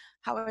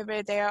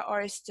 However, there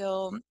are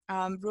still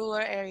rural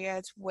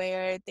areas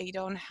where they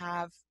don't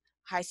have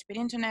high-speed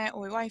internet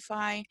or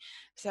Wi-Fi,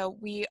 so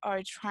we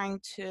are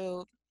trying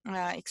to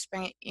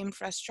expand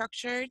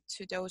infrastructure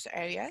to those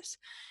areas.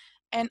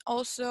 And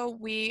also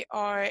we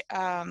are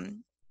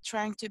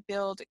trying to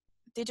build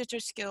digital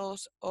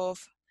skills of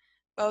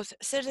both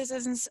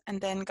citizens and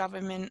then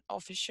government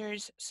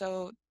officers,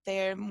 so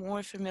they're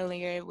more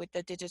familiar with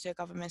the digital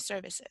government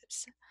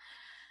services.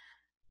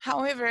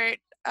 However,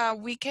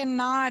 we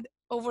cannot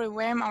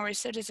overwhelm our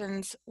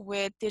citizens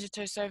with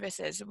digital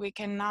services. We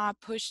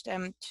cannot push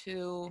them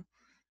to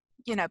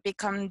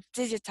become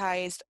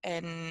digitized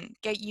and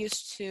get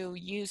used to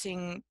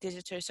using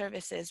digital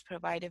services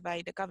provided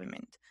by the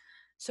government.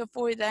 So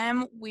for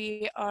them,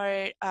 we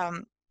are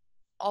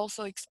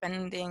also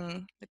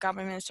expanding the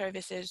government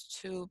services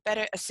to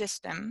better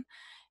assist them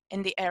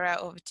in the era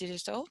of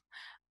digital.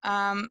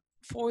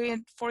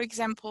 For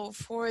example,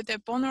 for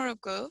the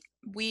vulnerable,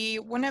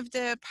 one of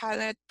the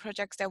pilot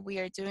projects that we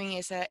are doing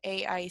is an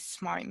AI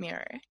smart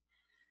mirror.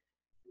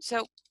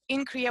 So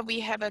in Korea, we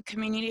have a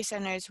community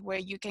centers where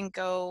you can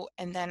go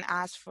and then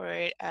ask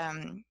for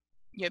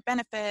your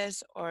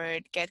benefits or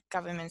get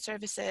government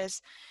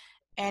services.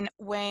 And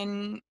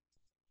when,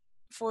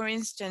 for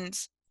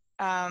instance,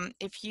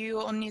 if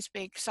you only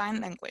speak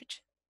sign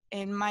language,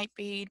 it might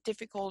be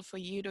difficult for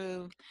you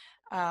to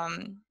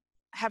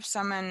have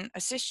someone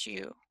assist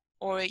you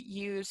or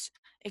use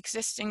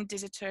existing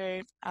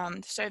digital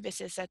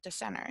services at the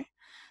center.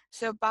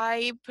 So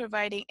by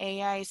providing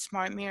AI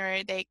smart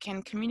mirror, they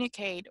can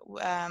communicate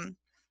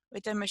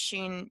with the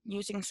machine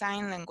using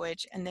sign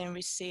language and then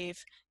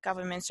receive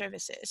government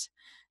services.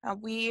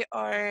 We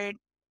are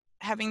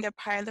having the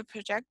pilot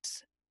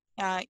project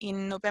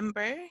in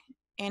November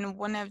in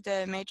one of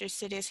the major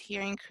cities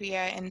here in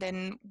Korea, and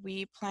then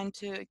we plan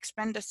to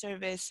expand the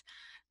service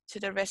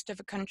to the rest of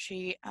the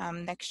country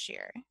next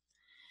year.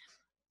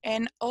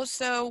 And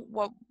also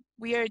what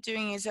we are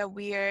doing is that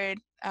we are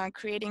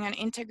creating an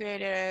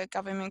integrated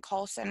government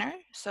call center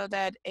so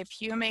that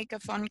if you make a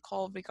phone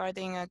call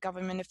regarding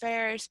government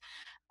affairs,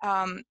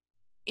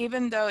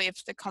 even though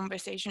if the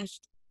conversation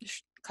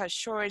cut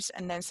short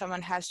and then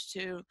someone has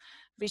to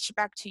reach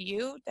back to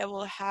you, they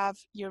will have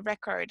your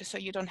record so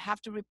you don't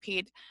have to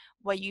repeat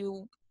what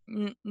you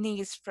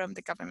need from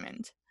the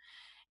government.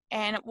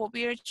 And what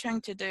we are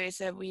trying to do is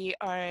that we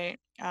are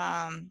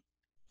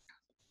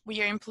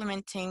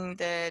implementing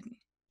the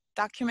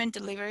document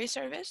delivery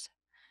service.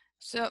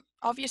 So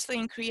obviously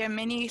in Korea,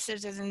 many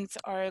citizens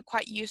are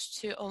quite used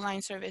to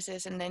online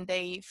services and then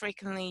they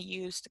frequently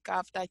use the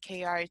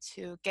gov.kr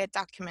to get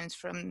documents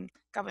from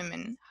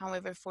government.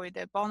 However, for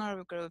the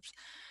vulnerable groups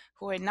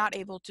who are not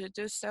able to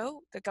do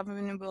so, the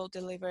government will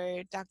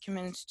deliver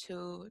documents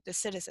to the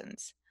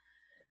citizens.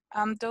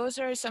 Those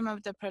are some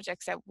of the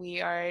projects that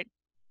we are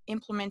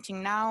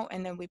implementing now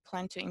and then we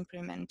plan to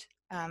implement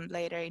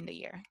later in the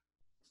year.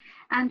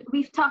 And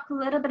we've talked a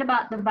little bit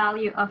about the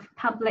value of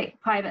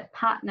public-private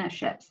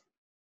partnerships.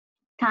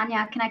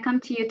 Tanya, can I come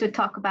to you to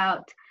talk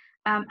about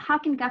how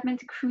can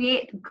governments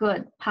create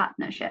good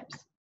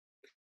partnerships?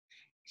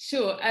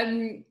 Sure.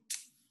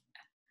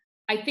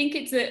 I think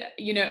it's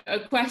a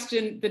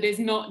question that is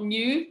not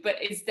new, but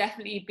is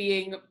definitely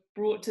being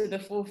brought to the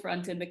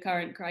forefront in the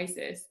current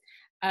crisis.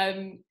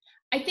 I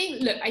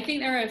think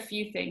there are a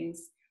few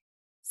things.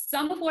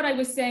 Some of what I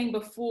was saying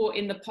before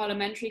in the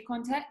parliamentary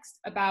context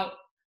about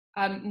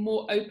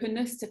more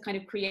openness to kind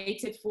of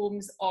creative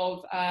forms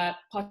of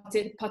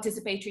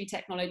participatory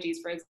technologies,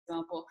 for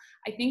example,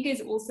 I think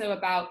is also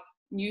about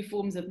new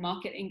forms of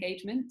market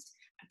engagement,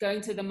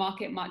 going to the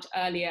market much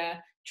earlier,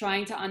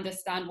 trying to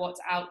understand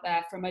what's out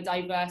there from a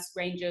diverse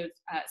range of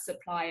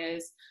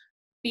suppliers,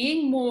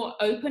 being more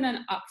open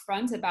and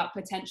upfront about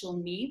potential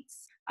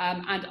needs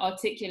and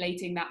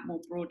articulating that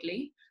more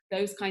broadly.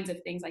 Those kinds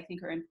of things I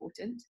think are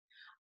important.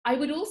 I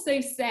would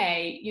also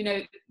say,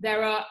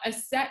 there are a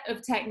set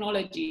of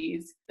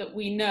technologies that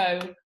we know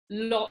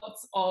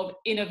lots of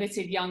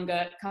innovative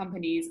younger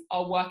companies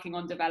are working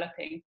on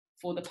developing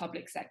for the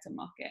public sector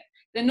market.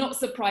 They're not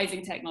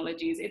surprising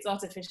technologies. It's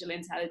artificial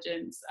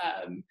intelligence,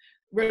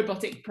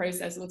 robotic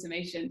process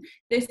automation,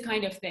 this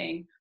kind of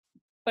thing.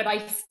 But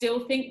I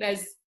still think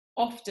there's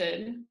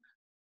often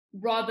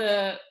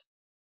rather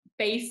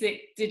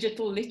basic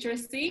digital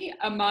literacy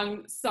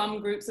among some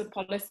groups of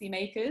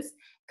policymakers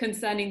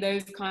concerning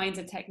those kinds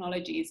of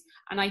technologies.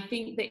 And I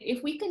think that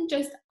if we can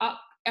just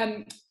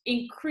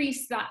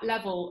increase that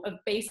level of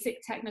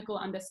basic technical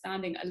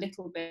understanding a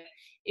little bit,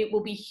 it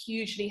will be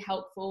hugely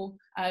helpful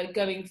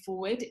going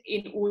forward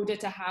in order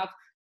to have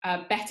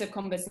better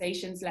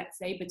conversations, let's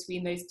say,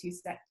 between those two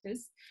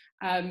sectors.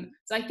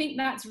 So I think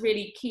that's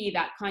really key,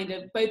 that kind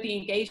of both the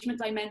engagement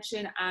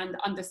dimension and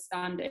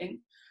understanding.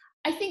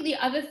 I think the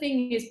other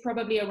thing is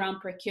probably around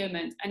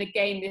procurement. And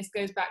again, this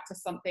goes back to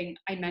something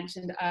I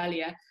mentioned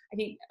earlier. I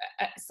think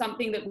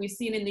something that we've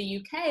seen in the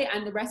UK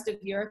and the rest of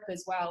Europe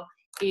as well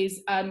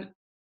is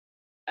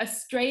a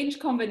strange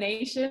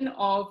combination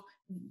of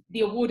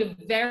the award of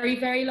very,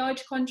 very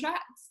large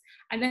contracts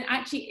and then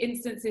actually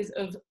instances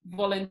of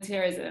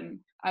volunteerism.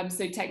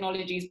 So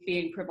technologies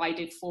being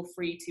provided for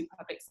free to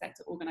public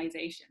sector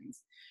organizations.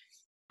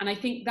 And I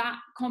think that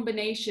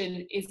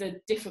combination is a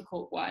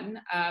difficult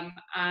one,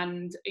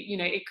 and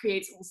it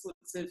creates all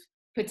sorts of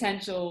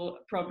potential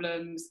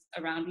problems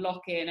around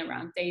lock-in,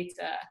 around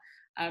data,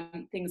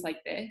 things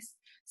like this.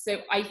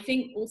 So I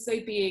think also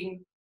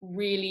being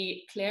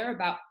really clear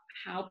about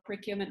how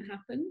procurement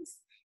happens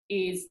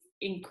is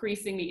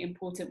increasingly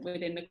important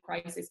within the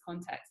crisis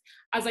context.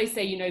 As I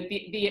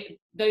say,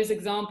 those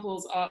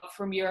examples are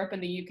from Europe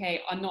and the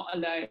UK are not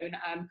alone.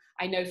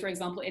 I know, for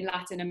example, in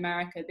Latin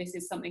America, this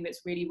is something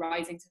that's really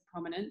rising to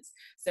prominence.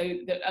 So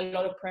a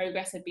lot of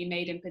progress had been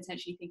made in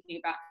potentially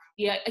thinking about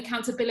the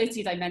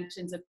accountability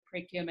dimensions of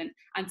procurement,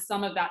 and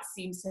some of that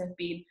seems to have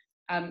been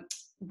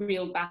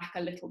reeled back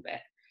a little bit.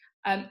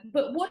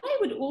 But what I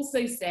would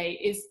also say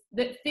is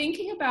that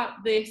thinking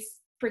about this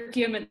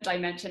procurement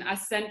dimension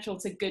as central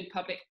to good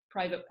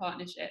public-private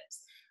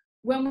partnerships,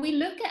 when we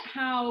look at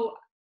how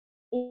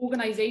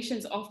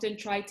organizations often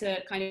try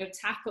to kind of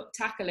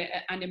tackle it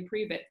and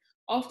improve it,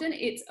 often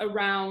it's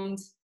around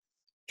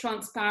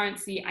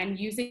transparency and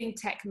using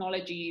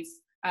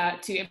technologies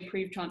to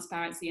improve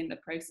transparency in the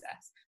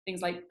process,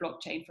 things like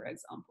blockchain, for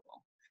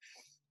example.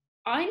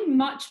 I'm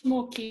much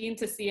more keen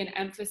to see an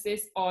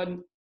emphasis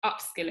on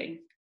upskilling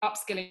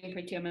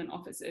procurement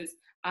officers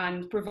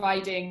and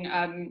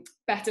providing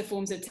better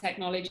forms of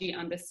technology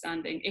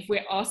understanding if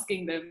we're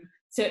asking them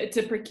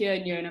to procure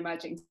new and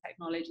emerging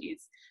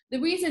technologies. The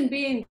reason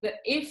being that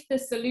if the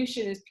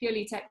solution is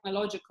purely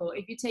technological,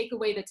 if you take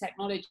away the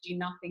technology,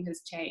 nothing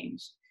has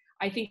changed.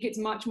 I think it's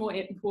much more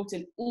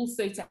important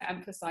also to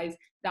emphasize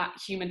that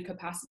human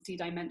capacity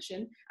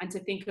dimension and to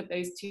think of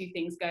those two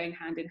things going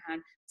hand in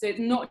hand. So it's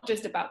not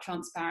just about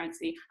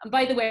transparency. And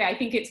by the way, I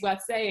think it's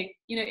worth saying,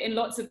 you know, in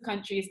lots of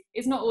countries,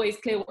 it's not always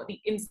clear what the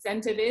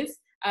incentive is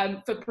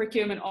for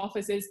procurement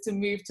officers to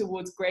move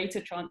towards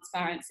greater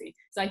transparency.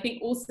 So I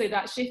think also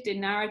that shift in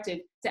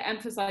narrative to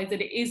emphasize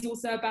that it is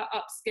also about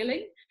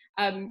upskilling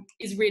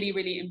is really,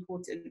 really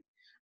important.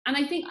 And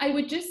I think I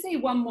would just say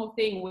one more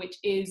thing, which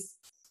is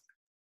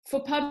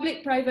for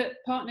public-private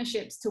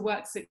partnerships to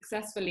work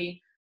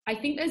successfully, I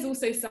think there's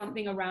also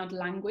something around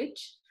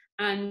language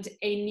and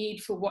a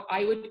need for what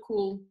I would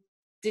call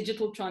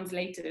digital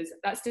translators.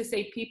 That's to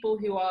say people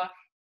who are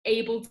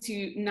able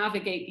to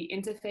navigate the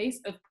interface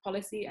of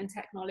policy and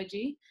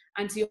technology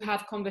and to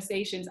have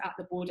conversations at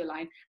the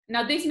borderline.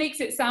 Now, this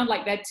makes it sound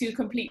like they're two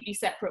completely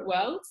separate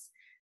worlds.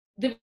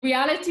 The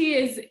reality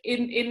is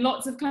in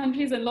lots of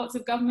countries and lots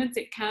of governments,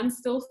 it can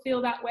still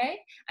feel that way.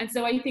 And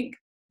so I think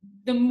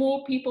the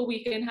more people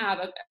we can have,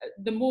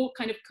 the more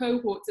kind of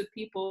cohorts of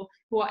people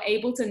who are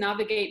able to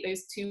navigate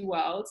those two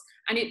worlds.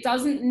 And it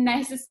doesn't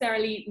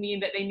necessarily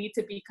mean that they need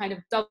to be kind of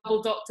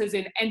double doctors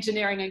in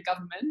engineering and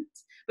government,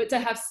 but to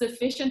have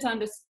sufficient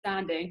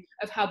understanding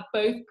of how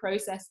both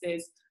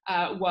processes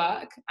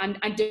work and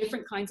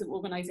different kinds of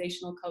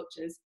organizational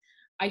cultures.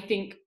 I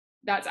think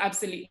that's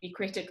absolutely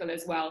critical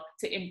as well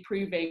to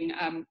improving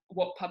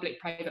what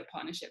public-private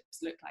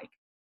partnerships look like.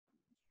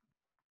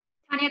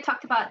 Tanya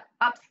talked about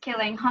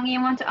upskilling. Hongyi,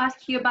 I want to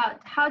ask you about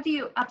how do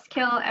you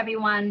upskill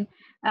everyone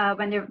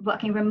when they're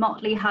working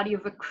remotely? How do you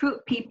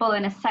recruit people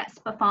and assess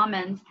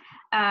performance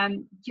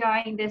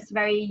during this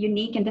very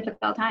unique and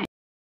difficult time?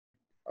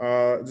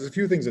 There's a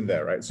few things in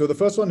there, right? So the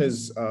first one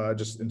is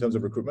just in terms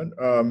of recruitment.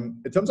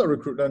 In terms of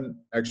recruitment,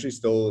 actually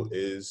still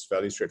is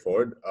fairly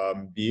straightforward.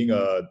 Being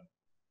a,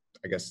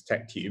 I guess,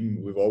 tech team,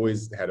 we've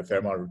always had a fair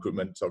amount of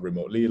recruitment sort of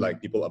remotely,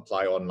 like people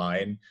apply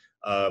online.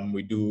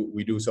 We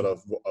do sort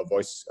of a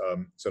voice,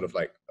 sort of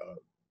like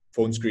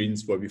phone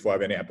screens before I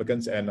have any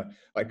applicants. And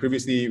like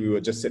previously, we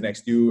would just sit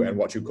next to you and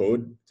watch you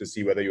code to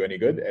see whether you're any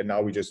good. And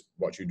now we just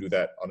watch you do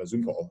that on a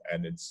Zoom call.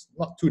 And it's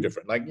not too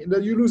different. Like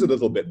you lose a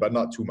little bit, but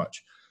not too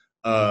much.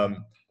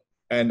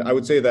 And I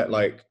would say that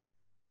like,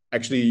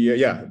 actually,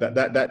 yeah,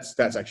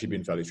 that's actually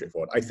been fairly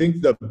straightforward. I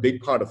think the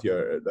big part of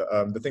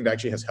the thing that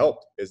actually has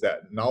helped is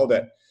that now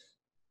that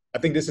I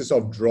think this is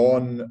sort of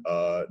drawn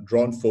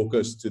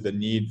focus to the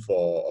need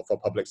for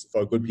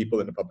good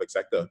people in the public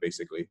sector,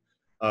 basically.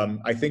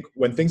 I think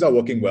when things are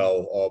working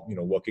well or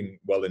working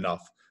well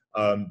enough,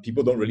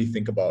 people don't really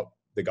think about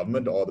the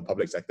government or the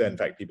public sector. In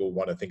fact, people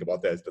want to think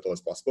about that as little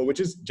as possible, which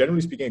is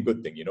generally speaking a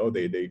good thing.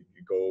 They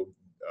go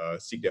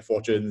seek their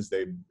fortunes,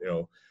 they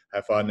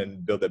have fun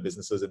and build their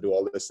businesses and do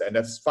all this, and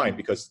that's fine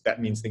because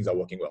that means things are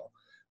working well.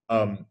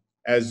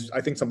 As I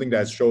think something that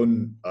has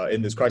shown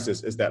in this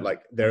crisis is that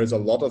like there is a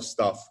lot of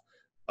stuff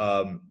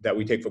that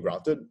we take for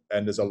granted,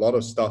 and there's a lot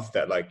of stuff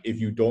that like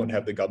if you don't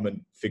have the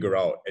government figure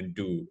out and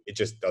do, it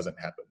just doesn't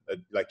happen.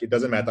 Like it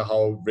doesn't matter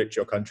how rich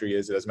your country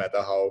is, it doesn't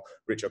matter how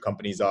rich your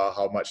companies are,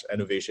 how much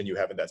innovation you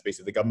have in that space.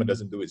 If the government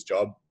doesn't do its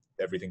job,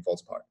 everything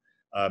falls apart.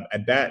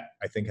 And that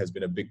I think has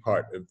been a big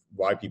part of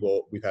why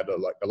we've had a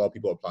lot of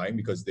people applying,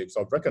 because they've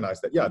sort of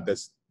recognized that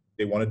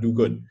they want to do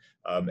good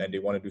and they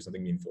want to do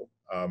something meaningful.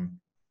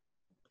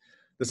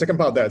 The second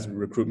part of that is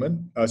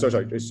recruitment. Is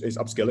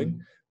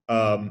upskilling.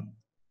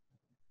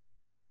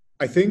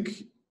 I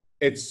think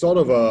it's sort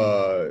of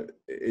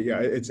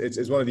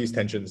it's one of these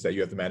tensions that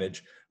you have to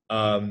manage.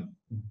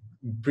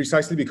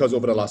 Precisely because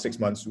over the last 6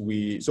 months,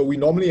 we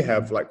normally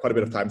have like quite a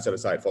bit of time set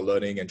aside for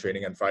learning and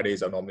training, and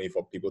Fridays are normally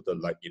for people to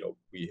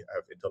we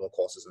have internal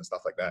courses and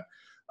stuff like that.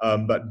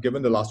 But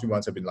given the last few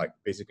months have been like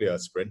basically a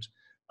sprint,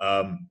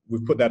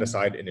 we've put that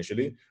aside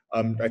initially.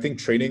 I think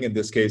training in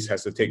this case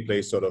has to take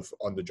place sort of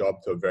on the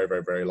job to a very,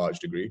 very, very large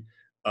degree.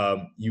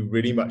 You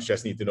really much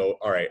just need to know,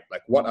 all right,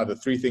 like what are the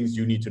 3 things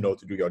you need to know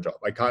to do your job?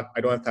 I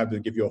don't have time to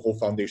give you a whole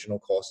foundational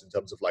course in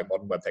terms of like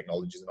modern web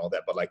technologies and all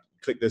that, but like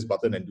click this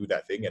button and do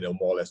that thing and it'll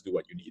more or less do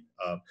what you need.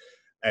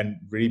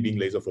 And really being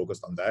laser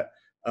focused on that.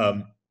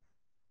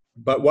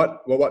 But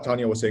what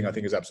Tanya was saying, I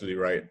think is absolutely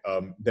right.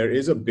 There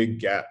is a big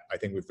gap, I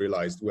think we've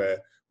realized, where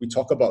we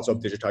talk about sort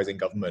of digitizing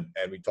government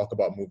and we talk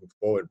about moving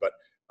forward, but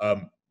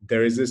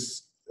there is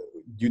this,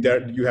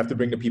 you have to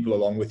bring the people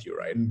along with you,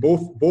 right? And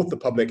both the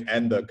public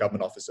and the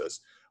government officers.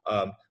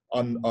 On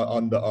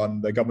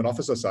the government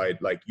officer side,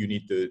 like you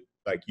need to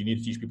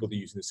teach people to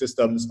use new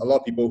systems. A lot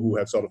of people who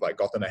have sort of like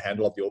gotten a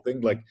handle of the whole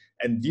thing,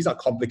 and these are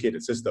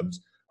complicated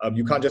systems.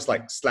 You can't just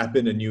like slap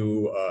in a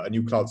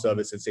new cloud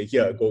service and say,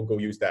 here, go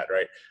use that,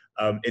 right?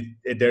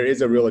 There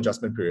is a real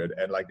adjustment period,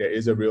 and like there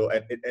is a real,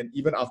 and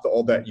even after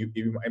all that,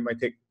 it might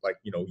take like,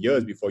 you know,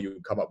 years before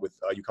you come up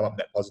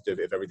net positive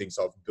if everything's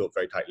sort of built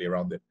very tightly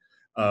around it.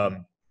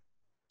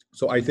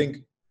 So I think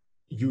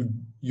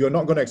you're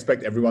not going to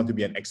expect everyone to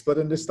be an expert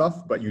in this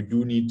stuff, but you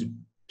do need to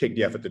take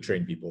the effort to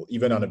train people,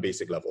 even on a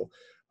basic level.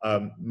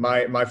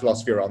 My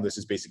philosophy around this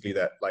is basically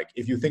that, like,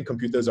 if you think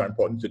computers are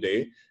important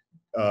today,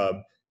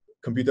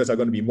 computers are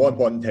going to be more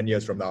important 10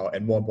 years from now,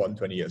 and more important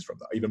 20 years from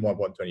now, even more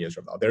important 20 years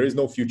from now. There is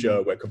no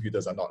future where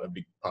computers are not a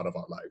big part of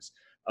our lives.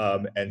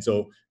 And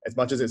so as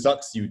much as it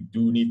sucks, you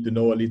do need to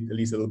know at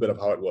least a little bit of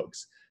how it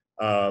works.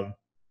 For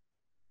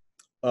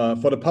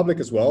the public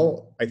as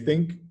well, I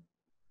think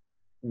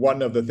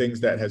one of the things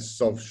that has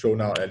sort of shown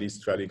out, at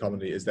least fairly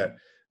commonly, is that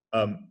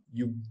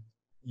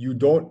you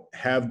don't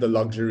have the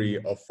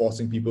luxury of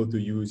forcing people to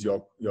use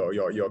your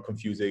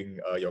confusing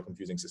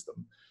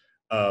system.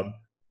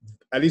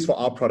 At least for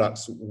our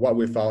products, what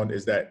we found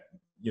is that,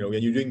 you know,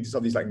 when you're doing some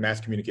of these like mass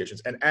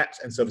communications, and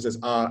apps and services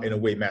are in a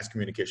way mass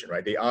communication,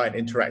 right? They are an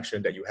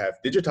interaction that you have,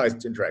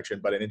 digitized interaction,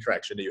 but an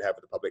interaction that you have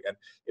with the public. And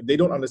if they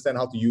don't understand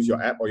how to use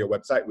your app or your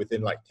website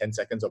within like 10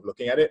 seconds of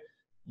looking at it,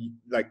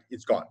 like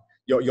it's gone.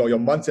 Your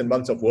months and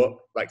months of work,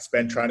 like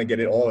spent trying to get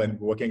it all and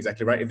working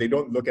exactly right, if they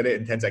don't look at it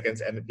in 10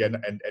 seconds and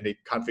they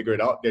can't figure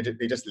it out,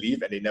 they just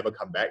leave and they never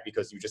come back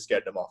because you just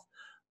scared them off.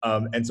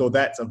 And so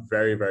that's a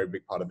very, very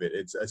big part of it.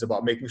 It's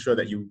about making sure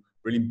that you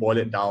really boil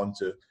it down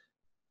to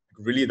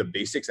really the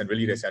basics and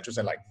really the essentials.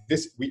 And like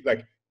this,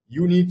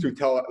 you need to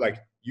tell, like,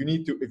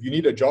 if you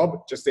need a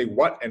job, just say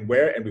what and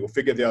where, and we will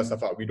figure the other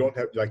stuff out. We don't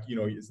have, like, you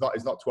know, it's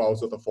not 2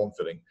 hours worth of form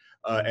filling.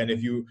 And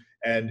if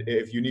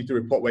you need to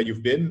report where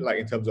you've been, like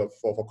in terms of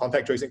for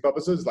contact tracing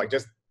purposes, like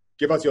just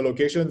give us your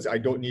locations. I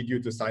don't need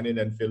you to sign in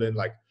and fill in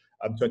like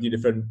 20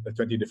 different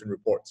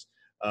reports,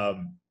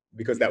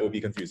 because that will be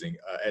confusing.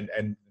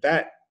 And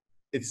that,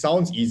 it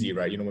sounds easy,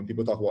 right? You know, when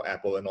people talk about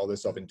Apple and all this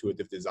stuff,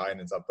 intuitive design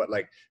and stuff, but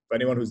like for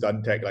anyone who's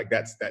done tech, like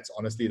that's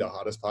honestly the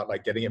hardest part,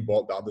 like getting it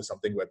boiled down to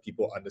something where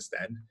people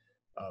understand.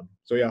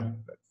 So yeah,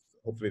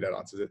 hopefully that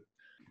answers it.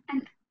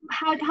 And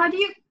how do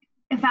you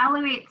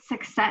evaluate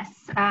success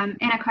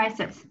in a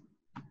crisis?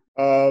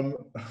 A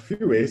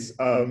few ways.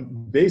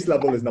 Base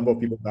level is number of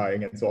people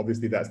dying, and so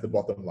obviously that's the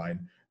bottom line.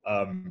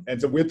 And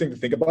it's a weird thing to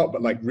think about,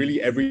 but like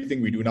really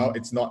everything we do now,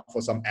 it's not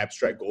for some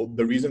abstract goal.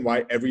 The reason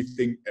why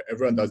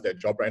everyone does their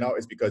job right now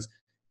is because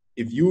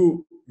if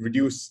you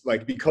reduce,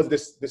 like, because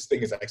this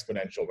thing is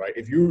exponential, right?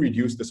 If you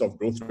reduce the sort of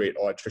growth rate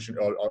or attrition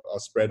or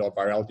spread or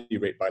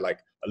virality rate by like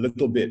a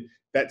little bit,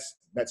 that's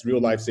real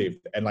life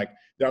saved. And like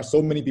there are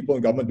so many people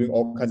in government doing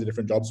all kinds of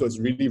different jobs, so it's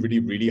really, really,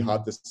 really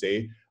hard to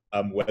say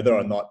whether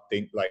or not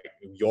like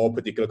your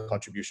particular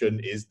contribution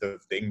is the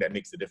thing that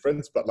makes the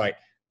difference. But like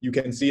you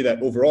can see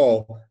that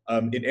overall,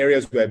 in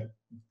areas where,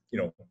 you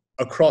know,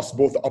 across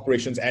both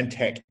operations and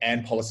tech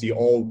and policy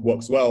all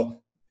works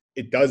well,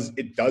 it does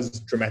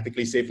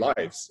dramatically save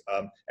lives.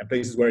 And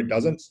places where it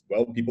doesn't,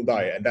 well, people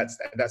die, and that's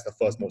the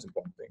first most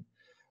important thing.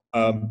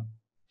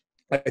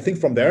 I think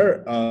from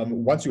there,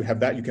 once you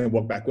have that, you can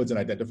work backwards and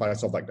identify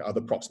sort of like the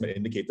other proximate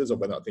indicators of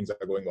whether or not things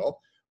are going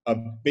well.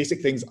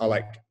 Basic things are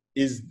like,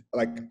 is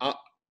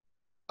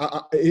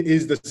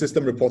the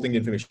system reporting the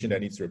information that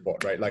needs to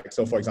report, right? Like,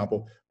 so for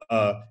example,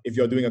 if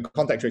you're doing a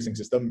contact tracing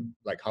system,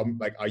 like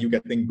are you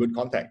getting good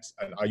contacts,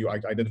 and are you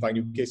identifying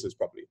new cases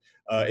properly?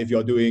 If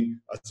you're doing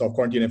a sort of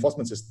quarantine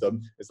enforcement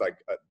system, it's like,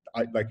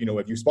 you know,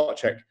 if you spot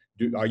check,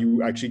 are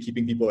you actually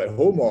keeping people at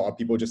home, or are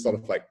people just sort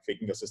of like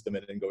faking your system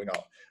and then going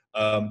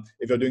out?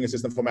 If you're doing a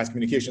system for mass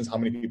communications, how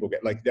many people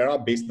get, like, there are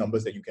base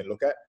numbers that you can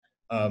look at.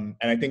 And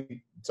I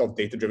think sort of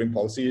data-driven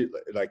policy,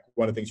 like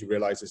one of the things you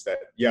realize is that,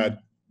 yeah,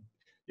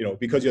 you know,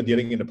 because you're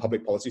dealing in the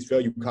public policy sphere,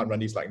 you can't run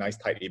these like nice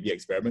tight A/B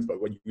experiments, but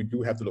what you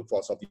do have to look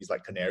for sort of these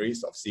like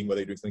canaries of seeing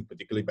whether you're doing something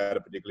particularly bad or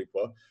particularly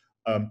poor.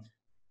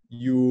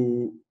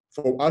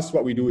 For us,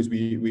 what we do is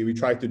we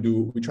try to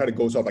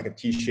go sort of like a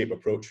T-shaped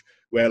approach,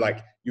 where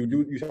like you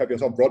have your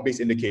sort of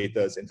broad-based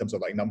indicators in terms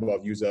of like number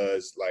of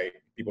users, like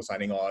people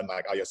signing on,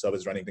 like are your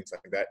servers running, things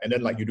like that, and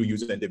then like you do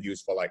user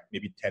interviews for like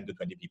maybe 10 to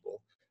 20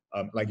 people.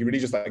 Like you really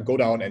just like go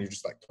down and you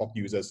just like talk to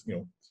users, you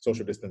know,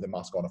 social distance and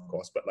mask on, of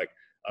course, but like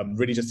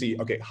really just see,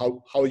 okay,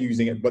 how are you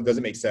using it? What does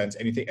it make sense?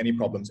 Any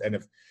problems? And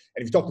if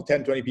you talk to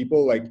 10, 20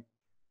 people, like,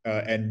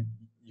 and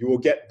you will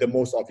get the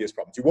most obvious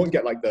problems. You won't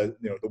get like the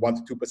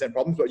 1 to 2%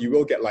 problems, but you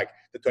will get like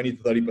the 20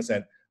 to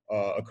 30%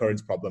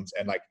 occurrence problems.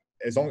 And like,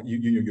 as long as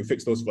you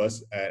fix those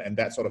first, and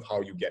that's sort of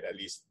how you get at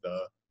least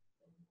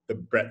the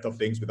breadth of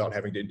things without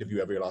having to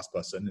interview every last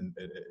person in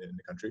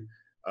the country.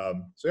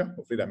 So yeah,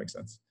 hopefully that makes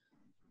sense.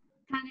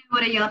 Tanya,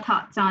 what are your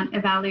thoughts on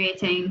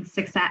evaluating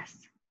success?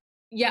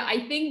 Yeah,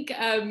 I think,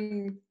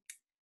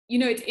 you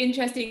know, it's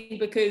interesting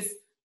because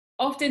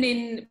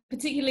often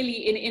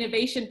particularly in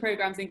innovation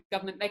programs in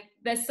government, like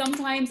there's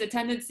sometimes a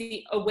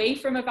tendency away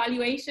from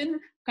evaluation,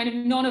 kind of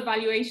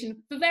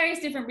non-evaluation for various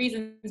different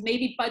reasons.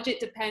 Maybe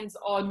budget depends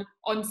on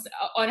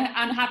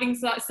having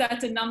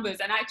certain numbers,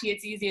 and actually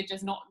it's easier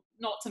just not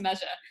not to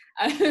measure.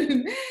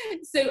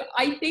 So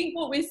I think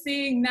what we're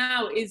seeing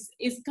now is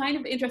kind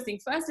of interesting.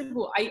 First of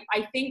all,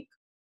 I think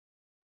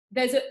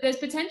there's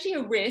potentially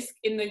a risk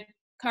in the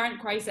current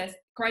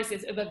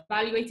crisis of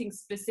evaluating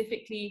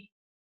specifically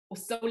or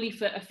solely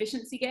for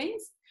efficiency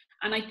gains.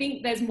 And I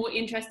think there's more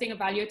interesting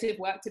evaluative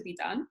work to be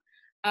done.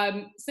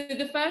 So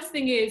the first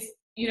thing is,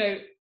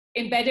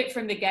 embed it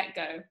from the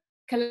get-go,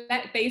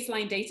 collect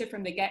baseline data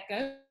from the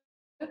get-go,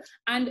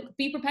 and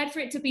be prepared for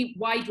it to be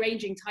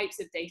wide-ranging types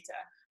of data.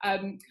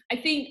 I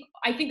think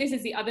this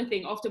is the other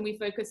thing. Often we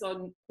focus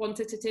on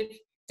quantitative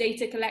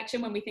data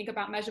collection when we think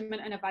about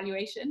measurement and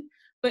evaluation.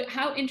 But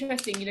how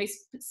interesting,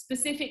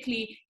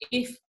 specifically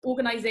if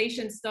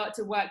organizations start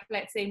to work,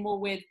 let's say, more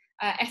with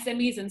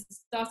SMEs and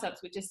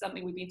startups, which is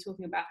something we've been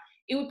talking about,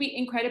 it would be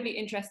incredibly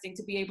interesting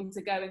to be able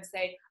to go and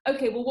say,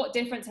 okay, well, what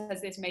difference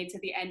has this made to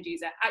the end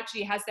user?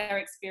 Actually, has their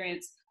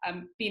experience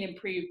been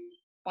improved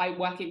by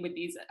working with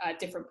these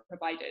different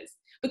providers?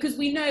 Because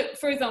we know,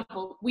 for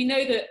example,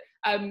 that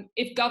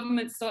if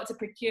governments start to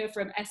procure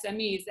from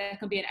SMEs, there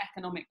can be an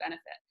economic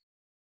benefit.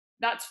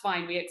 That's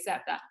fine, we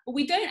accept that. But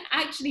we don't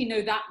actually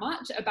know that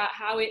much about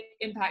how it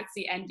impacts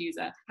the end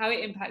user, how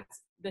it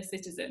impacts the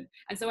citizen.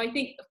 And so I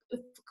think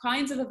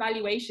kinds of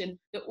evaluation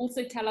that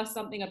also tell us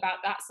something about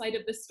that side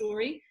of the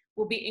story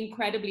will be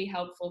incredibly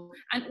helpful,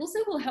 and also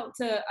will help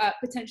to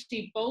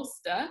potentially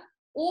bolster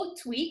or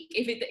tweak,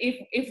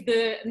 if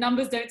the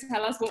numbers don't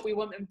tell us what we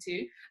want them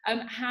to,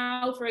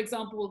 how, for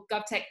example,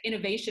 GovTech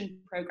innovation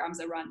programs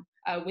are run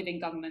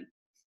within government,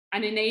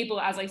 and enable,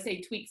 as I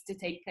say, tweaks to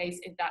take place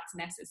if that's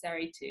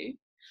necessary too.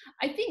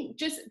 I think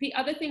just the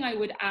other thing I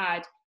would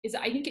add is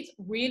that I think it's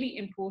really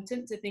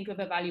important to think of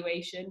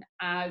evaluation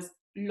as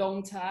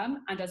long-term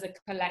and as a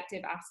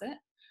collective asset,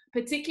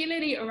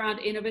 particularly around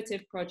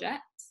innovative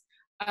projects.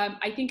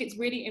 I think it's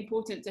really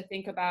important to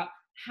think about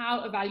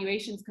how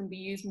evaluations can be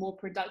used more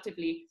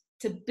productively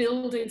to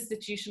build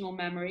institutional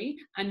memory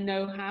and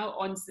know-how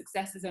on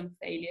successes and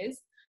failures,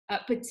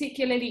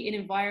 particularly in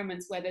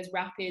environments where there's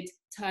rapid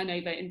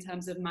turnover in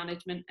terms of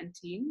management and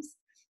teams.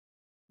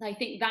 I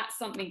think that's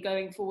something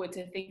going forward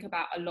to think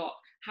about a lot,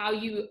 how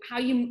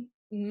you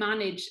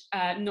manage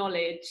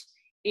knowledge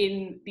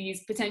in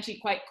these potentially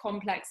quite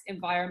complex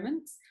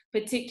environments,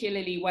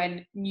 particularly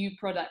when new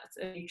products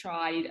are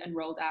tried and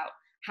rolled out.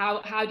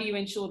 How do you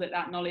ensure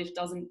that knowledge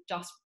doesn't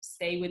just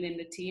stay within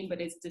the team,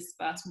 but is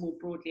dispersed more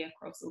broadly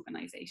across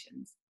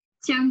organizations?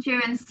 Seong,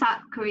 in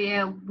South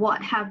Korea,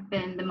 what have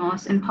been the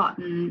most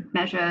important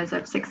measures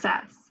of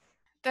success?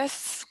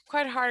 That's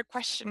quite hard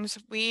questions.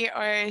 We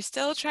are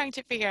still trying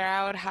to figure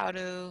out how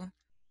to,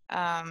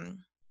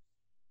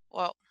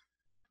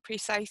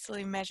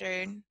 precisely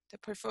measure the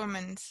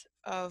performance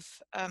of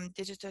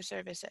digital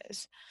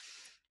services.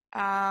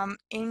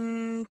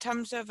 In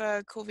terms of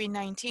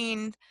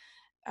COVID-19,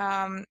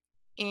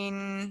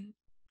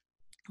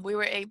 we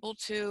were able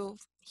to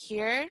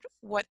hear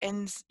what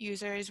end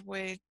users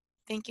were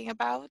thinking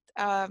about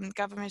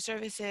government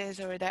services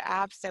or the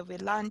apps that we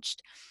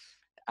launched.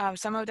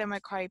 Some of them are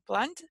quite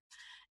blunt,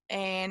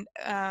 and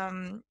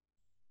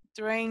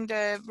during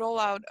the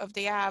rollout of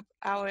the app,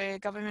 our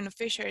government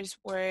officials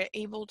were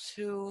able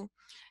to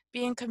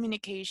be in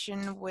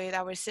communication with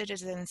our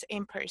citizens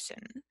in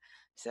person.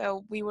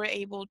 So we were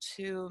able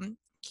to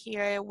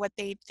hear what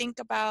they think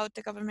about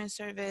the government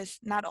service,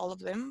 not all of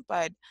them,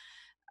 but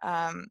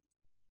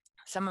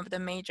some of the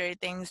major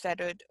things that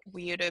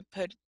we would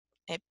put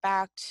it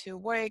back to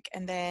work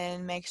and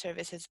then make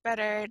services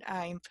better,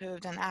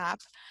 improve an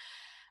app.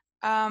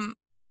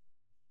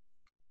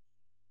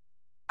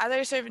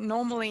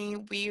 Normally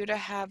we would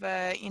have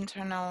an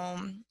internal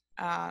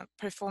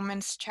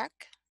performance check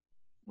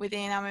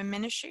within our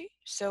ministry.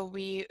 So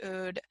we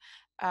would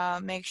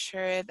make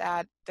sure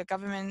that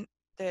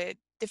the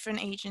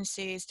different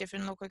agencies,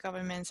 different local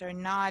governments are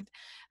not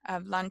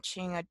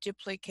launching a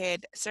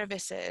duplicate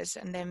services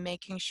and then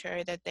making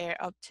sure that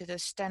they're up to the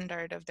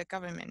standard of the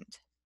government.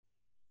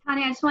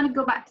 Tanya, I just want to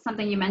go back to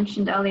something you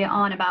mentioned earlier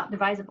on about the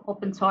rise of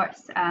open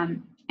source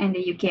in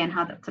the UK and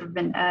how that's sort of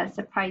been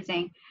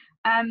surprising.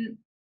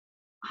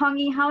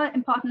 Hongyi, how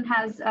important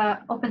has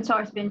open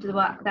source been to the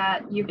work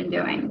that you've been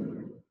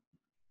doing?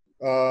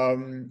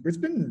 It's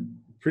been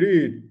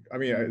pretty,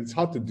 it's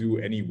hard to do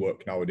any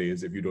work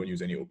nowadays if you don't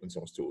use any open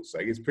source tools.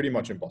 Like, it's pretty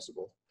much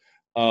impossible.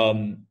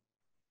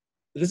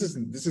 This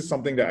is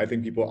something that I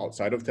think people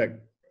outside of tech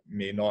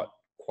may not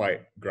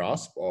quite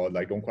grasp or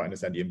like don't quite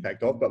understand the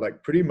impact of, but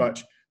like pretty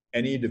much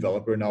any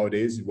developer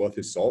nowadays worth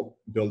his salt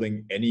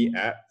building any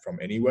app from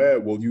anywhere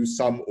will use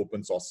some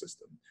open source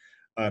system.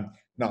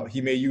 Now,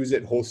 he may use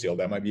it wholesale.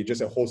 That might be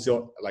just a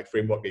wholesale like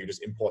framework that you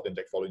just import and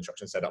like follow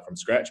instructions set up from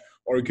scratch,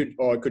 or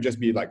it could just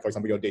be like, for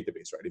example, your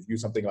database, right? If you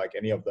use something like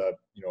any of the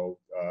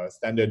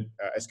standard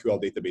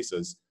SQL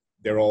databases,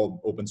 they're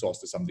all open source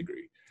to some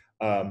degree.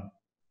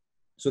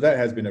 So that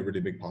has been a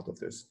really big part of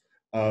this.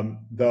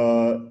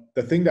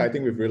 The thing that I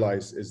think we've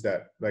realized is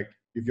that like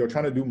if you're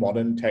trying to do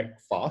modern tech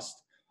fast,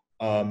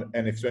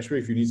 and especially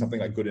if you need something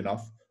like good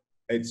enough,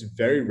 it's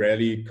very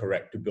rarely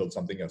correct to build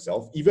something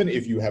yourself, even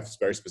if you have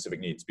very specific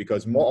needs,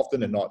 because more often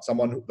than not,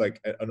 someone who,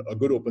 like a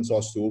good open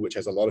source tool, which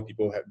has a lot of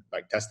people have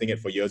like testing it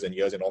for years and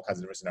years in all kinds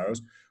of different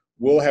scenarios,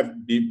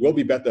 will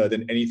be better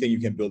than anything you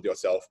can build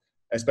yourself,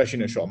 especially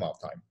in a short amount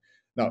of time.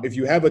 Now, if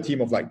you have a team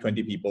of like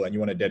 20 people and you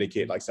want to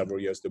dedicate like several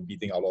years to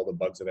beating out all the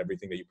bugs and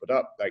everything that you put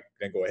up, like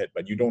then go ahead.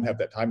 But you don't have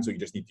that time, so you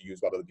just need to use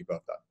what other people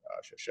have done,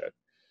 shared.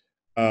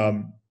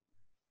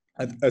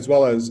 As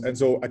well as, and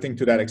so I think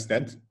to that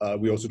extent,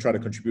 we also try to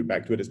contribute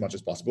back to it as much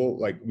as possible.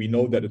 Like we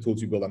know that the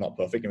tools we build are not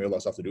perfect and we have a lot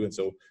of stuff to do. And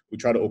so we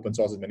try to open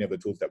source as many of the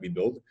tools that we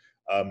build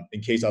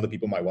in case other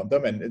people might want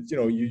them. And it's,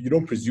 you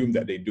don't presume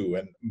that they do.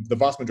 And the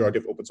vast majority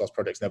of open source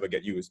projects never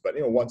get used. But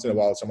once in a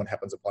while, someone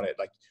happens upon it,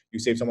 like you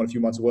save someone a few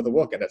months worth of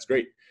work, and that's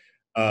great.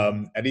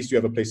 At least you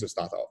have a place to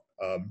start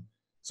out.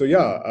 So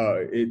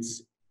yeah,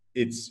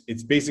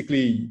 it's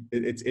basically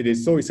it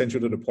is so essential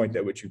to the point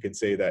at which you can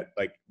say that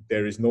like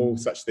there is no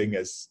such thing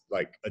as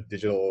like a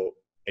digital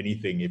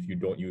anything if you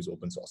don't use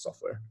open source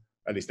software.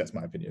 At least that's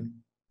my opinion.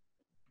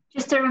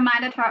 Just a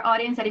reminder to our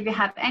audience that if you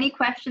have any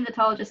questions at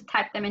all, just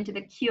type them into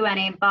the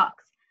Q&A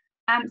box.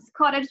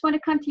 Scott, I just want to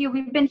come to you.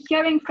 We've been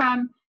hearing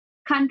from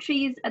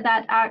countries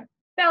that are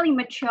fairly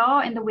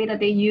mature in the way that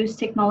they use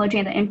technology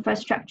and the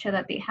infrastructure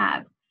that they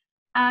have.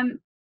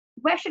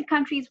 Where should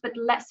countries with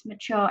less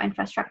mature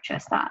infrastructure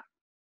start?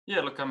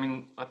 Yeah, look, I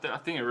mean, I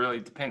think it really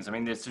depends. I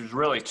mean, there's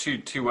really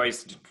two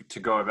ways to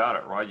go about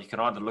it, right? You can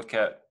either look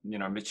at,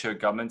 mature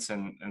governments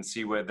and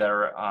see where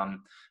they're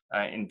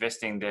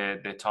investing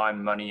their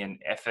time, money,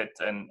 and effort,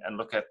 and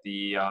look at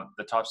the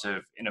types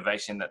of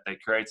innovation that they're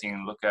creating,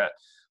 and look at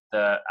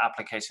the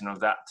application of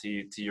that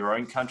to your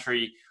own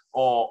country.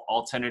 Or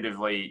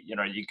alternatively,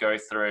 you go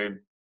through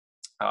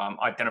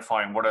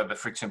identifying what are the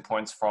friction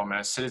points from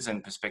a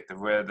citizen perspective,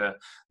 where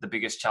the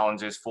biggest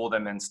challenges for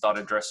them, and start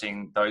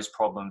addressing those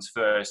problems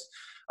first.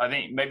 I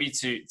think maybe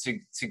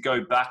to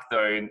go back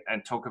though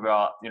and talk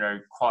about,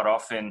 quite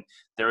often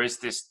there is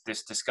this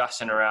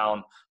discussion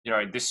around,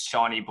 this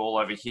shiny ball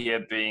over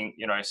here being,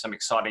 some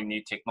exciting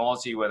new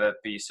technology, whether it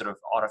be sort of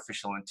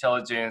artificial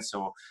intelligence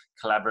or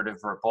collaborative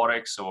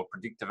robotics or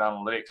predictive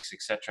analytics,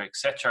 et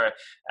cetera,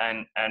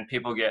 and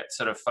people get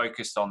sort of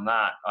focused on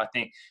that. I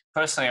think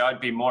personally,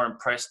 I'd be more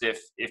impressed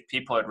if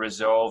people had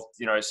resolved,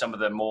 some of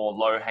the more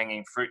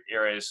low-hanging fruit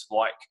areas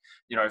like,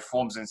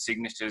 forms and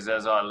signatures,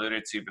 as I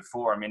alluded to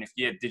before. I mean, if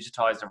you had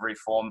digitized every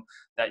form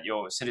that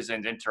your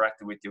citizens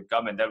interacted with your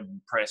government, that would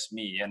impress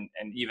me. And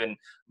even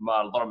a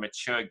lot of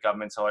mature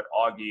governments, I would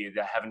argue,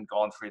 that haven't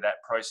gone through that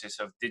process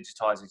of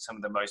digitizing some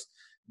of the most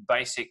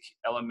basic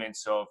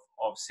elements of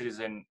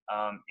citizen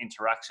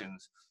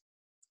interactions.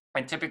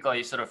 And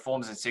typically sort of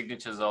forms and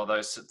signatures are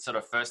those sort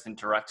of first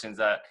interactions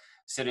that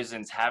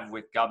citizens have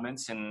with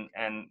governments. And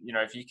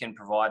if you can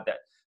provide that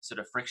sort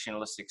of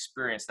frictionless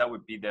experience, that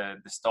would be the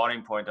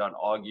starting point. I'd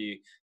argue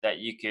that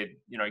you could,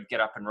 get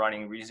up and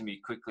running reasonably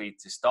quickly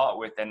to start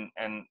with, and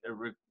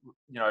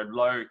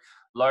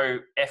low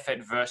effort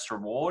versus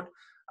reward,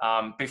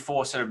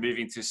 before sort of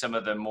moving to some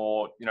of the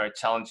more,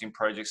 challenging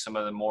projects, some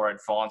of the more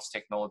advanced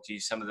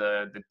technologies, some of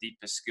the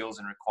deeper skills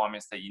and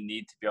requirements that you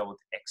need to be able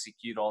to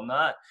execute on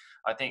that.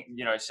 I think,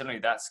 certainly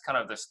that's kind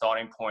of the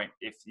starting point.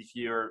 If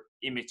you're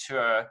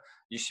immature,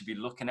 you should be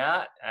looking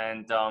at,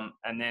 and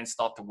then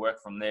start to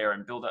work from there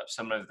and build up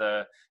some of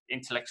the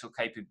intellectual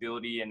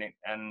capability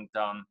and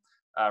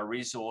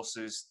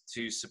resources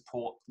to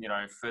support,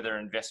 further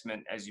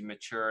investment as you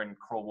mature and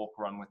crawl, walk,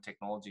 run with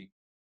technology.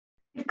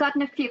 We've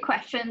gotten a few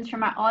questions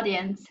from our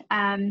audience.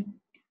 I'm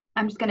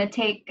just going to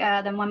take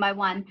them one by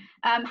one.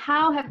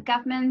 How have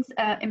governments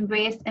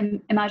embraced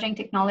emerging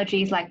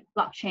technologies like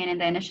blockchain and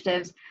their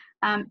initiatives?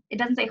 It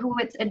doesn't say who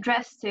it's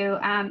addressed to.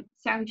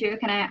 Seong,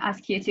 can I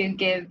ask you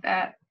to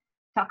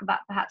talk about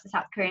perhaps the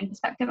South Korean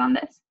perspective on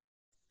this?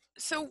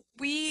 So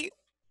we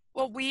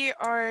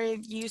are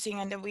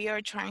using, and we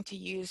are trying to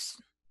use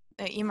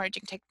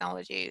emerging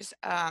technologies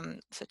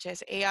such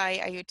as AI,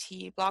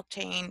 IoT,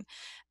 blockchain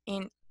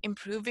in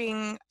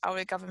improving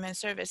our government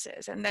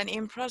services. And then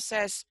in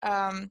process,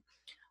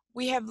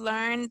 we have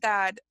learned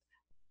that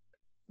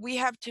we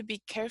have to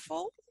be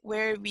careful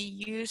where we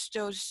use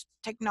those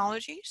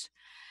technologies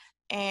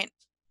and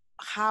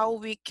how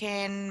we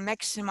can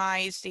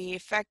maximize the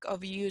effect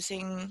of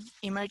using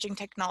emerging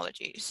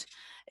technologies.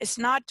 It's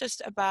not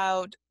just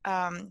about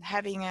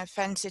having a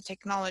fancy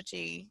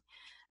technology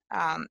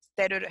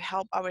that would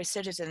help our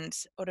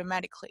citizens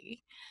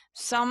automatically.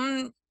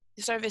 Some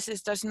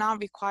services does not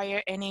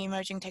require any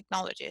emerging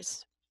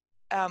technologies.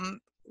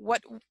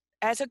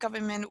 As a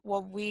government,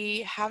 what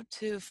we have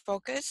to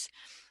focus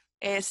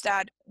is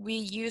that we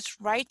use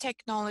right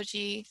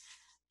technology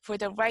for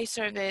the right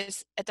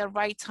service at the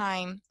right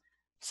time,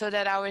 so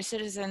that our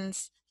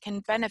citizens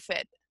can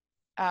benefit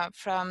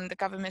from the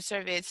government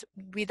service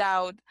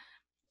without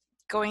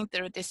going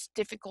through this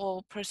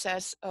difficult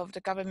process of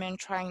the government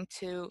trying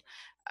to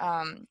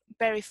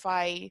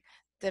verify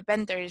the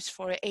vendors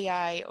for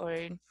AI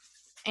or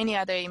any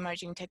other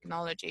emerging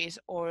technologies,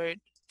 or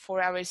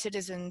for our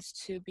citizens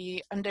to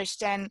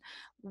understand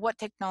what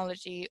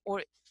technology,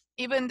 or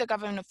even the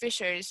government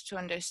officials to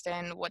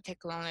understand what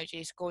technology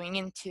is going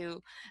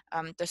into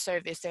the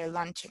service they're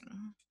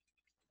launching.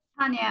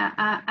 Tanya,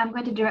 I'm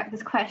going to direct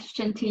this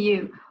question to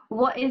you.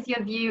 What is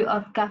your view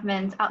of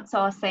governments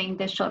outsourcing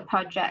digital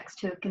projects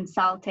to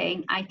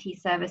consulting, IT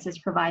services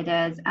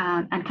providers,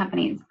 and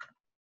companies?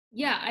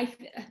 Yeah,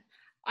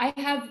 I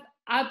have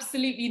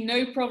absolutely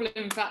no problem.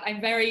 In fact,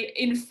 I'm very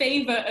in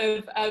favor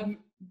of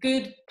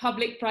good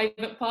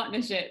public-private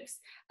partnerships.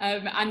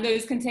 And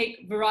those can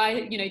take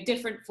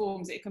different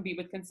forms. It can be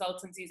with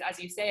consultancies, as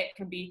you say, it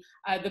can be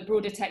the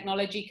broader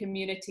technology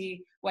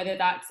community, whether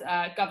that's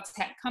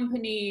GovTech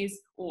companies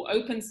or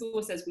open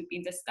source, as we've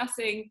been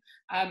discussing.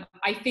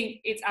 I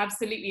think it's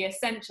absolutely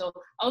essential.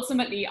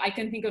 Ultimately, I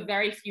can think of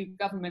very few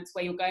governments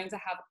where you're going to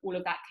have all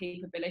of that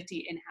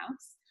capability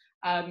in-house.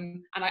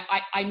 And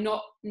I'm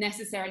not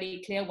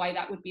necessarily clear why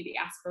that would be the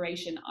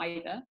aspiration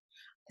either.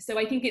 So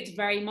I think it's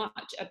very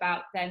much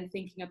about then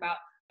thinking about,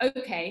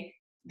 okay,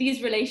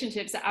 these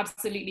relationships are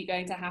absolutely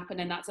going to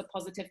happen and that's a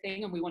positive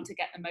thing and we want to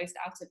get the most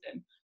out of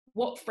them.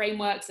 What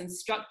frameworks and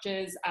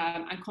structures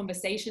and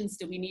conversations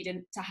do we need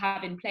to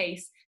have in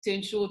place to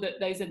ensure that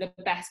those are the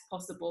best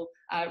possible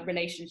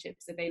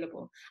relationships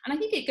available? And I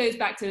think it goes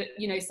back to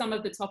some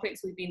of the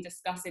topics we've been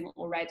discussing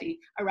already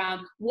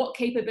around what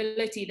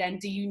capability then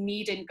do you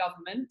need in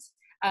government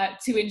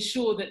to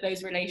ensure that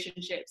those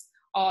relationships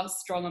are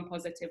strong and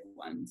positive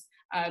ones.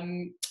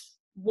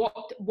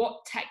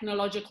 What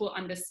technological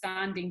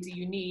understanding do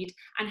you need,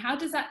 and how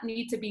does that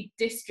need to be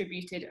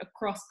distributed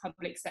across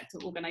public sector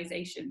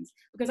organizations?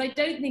 Because I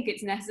don't think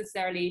it's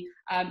necessarily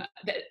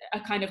a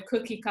kind of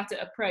cookie cutter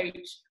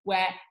approach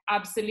where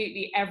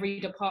absolutely every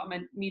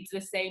department needs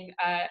the same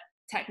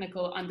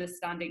technical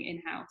understanding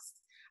in-house.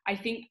 I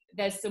think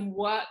there's some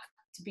work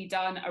to be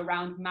done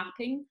around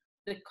mapping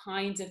the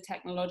kinds of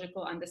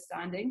technological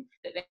understanding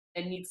that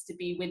there needs to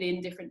be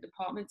within different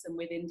departments and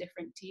within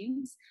different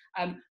teams,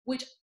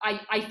 which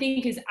I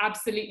think is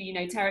absolutely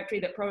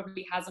territory that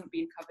probably hasn't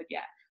been covered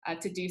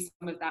yet to do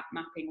some of that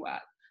mapping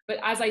work. But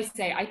as I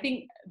say, I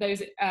think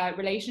those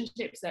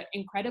relationships are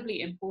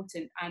incredibly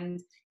important. And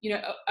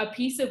a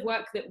piece of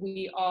work that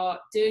we are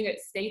doing at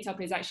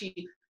StateUp is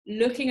actually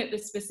looking at the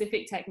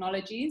specific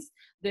technologies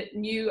that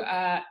new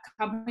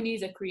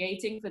companies are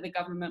creating for the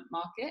government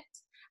market.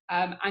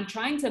 And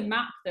trying to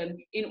map them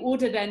in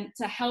order then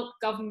to help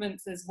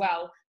governments as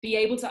well be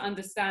able to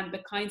understand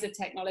the kinds of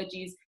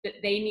technologies that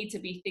they need to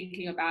be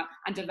thinking about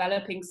and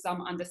developing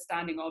some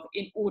understanding of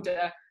in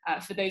order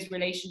for those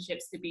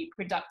relationships to be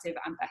productive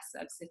and best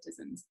serve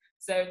citizens.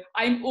 So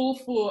I'm all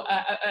for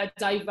a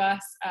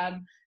diverse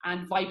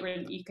and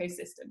vibrant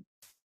ecosystem.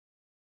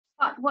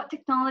 What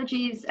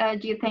technologies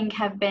do you think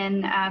have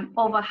been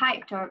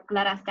overhyped or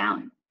let us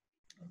down?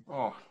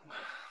 Oh.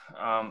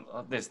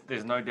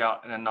 There's no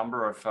doubt in a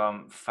number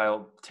of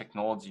failed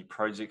technology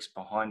projects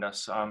behind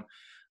us.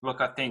 Look,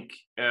 I think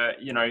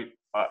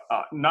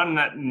none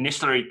that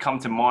initially come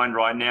to mind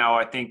right now.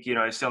 I think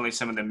certainly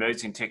some of the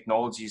emerging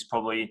technologies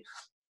probably,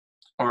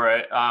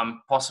 or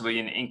possibly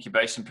an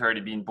incubation period,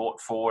 have been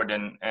brought forward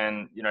and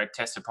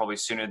tested probably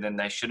sooner than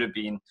they should have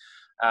been.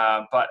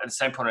 But at the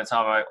same point in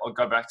time, I'll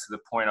go back to the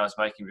point I was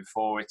making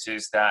before, which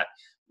is that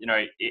and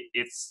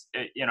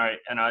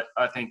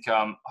I think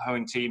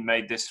Hongyi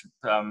made this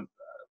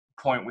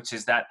point, which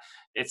is that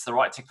it's the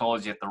right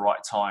technology at the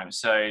right time.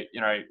 So,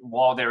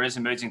 while there is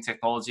emerging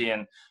technology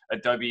and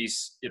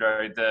Adobe's,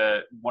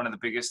 one of the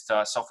biggest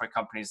software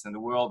companies in the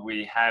world,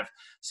 we have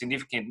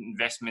significant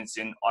investments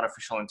in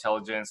artificial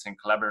intelligence and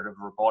collaborative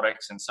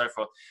robotics and so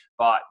forth.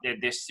 But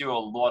there's still a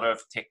lot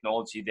of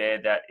technology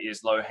there that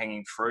is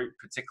low-hanging fruit,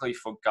 particularly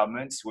for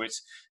governments, which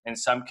in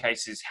some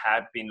cases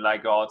have been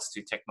laggards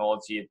to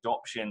technology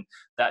adoption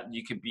that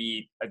you could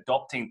be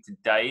adopting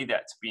today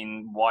that's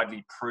been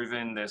widely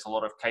proven. There's a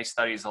lot of case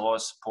studies, a lot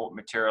of support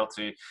material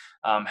to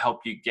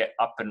help you get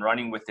up and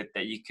running with it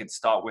that you could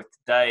start with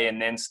today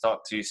and then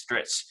start to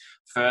stretch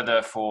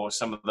further for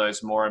some of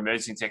those more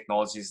emerging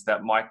technologies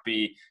that might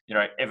be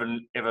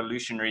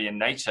evolutionary in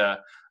nature.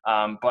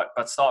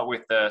 But start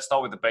with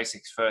the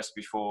basics first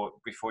before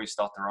you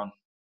start to run.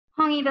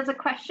 Hongyi, there's a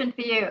question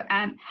for you.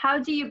 How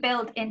do you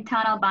build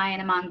internal buy-in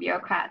among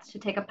bureaucrats to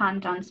take a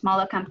punt on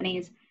smaller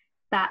companies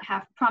that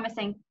have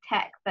promising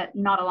tech but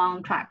not a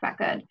long track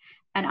record?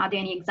 And are there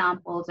any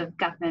examples of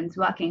governments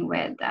working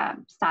with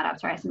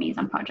startups or SMEs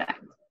on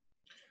projects?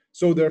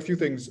 So there are a few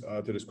things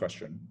to this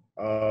question.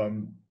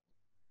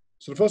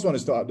 So the first one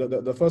is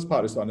the first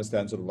part is to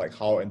understand sort of like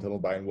how internal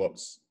buy-in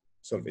works,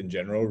 sort of in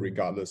general,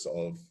 regardless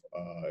of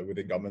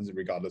within governments,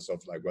 regardless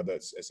of like whether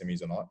it's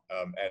SMEs or not.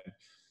 And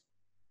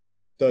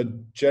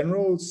the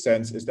general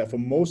sense is that for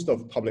most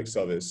of public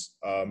service,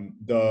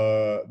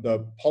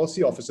 the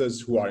policy officers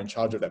who are in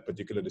charge of that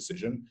particular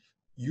decision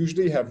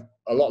usually have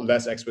a lot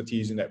less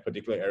expertise in that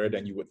particular area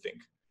than you would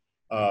think.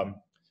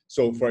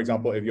 So for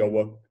example, if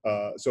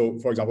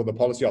the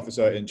policy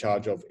officer in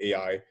charge of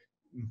AI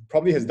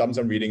probably has done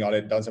some reading on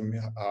it, done some,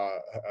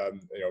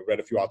 read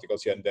a few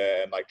articles here and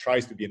there, and like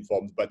tries to be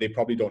informed, but they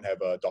probably don't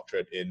have a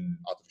doctorate in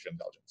artificial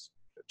intelligence,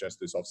 just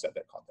to sort of set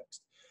that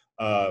context.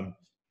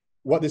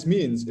 what this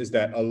means is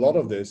that a lot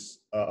of this,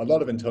 a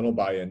lot of internal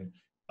buy-in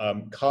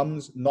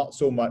comes not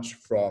so much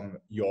from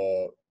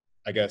your,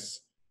 I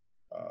guess,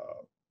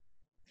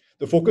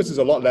 the focus is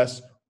a lot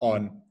less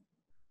on,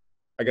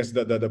 I guess,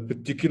 the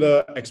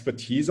particular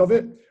expertise of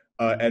it,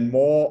 and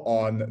more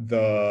on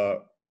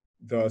the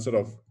sort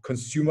of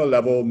consumer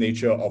level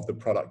nature of the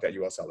product that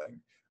you are selling.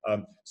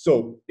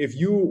 So if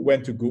you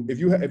went to Google,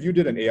 if you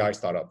did an AI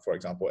startup, for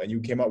example, and you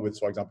came up with,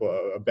 for example,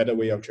 a better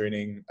way of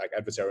training like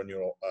adversarial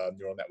neural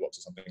networks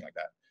or something like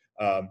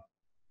that,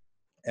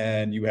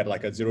 and you had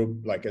like a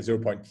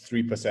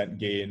 0.3%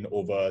 gain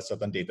over a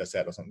certain data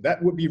set or something,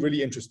 that would be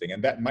really interesting,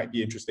 and that might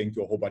be interesting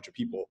to a whole bunch of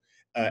people.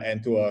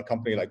 And to a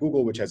company like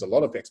Google, which has a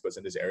lot of experts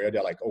in this area,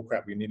 they're like, oh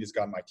crap, we need this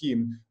guy on my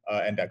team,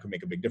 and that could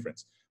make a big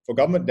difference. For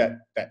government, that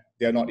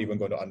they're not even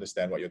going to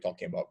understand what you're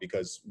talking about,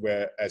 because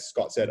as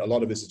Scott said, a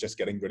lot of this is just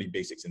getting really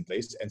basics in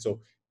place. And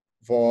so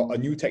for a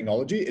new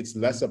technology, it's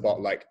less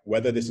about like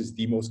whether this is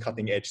the most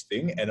cutting edge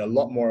thing, and a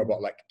lot more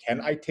about like, can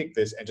I take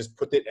this and just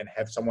put it and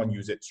have someone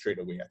use it straight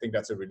away? I think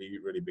that's a really,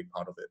 really big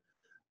part of it.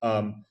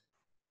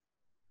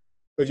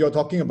 If you're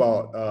talking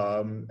about,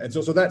 and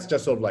so that's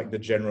just sort of like the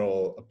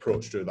general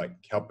approach to like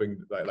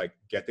helping, like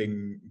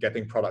getting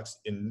products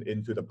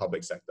into the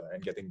public sector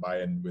and getting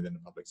buy-in within the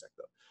public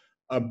sector.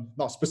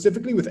 Now,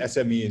 specifically with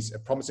SMEs, a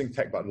promising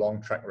tech but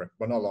long track record,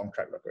 well, not long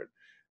track record.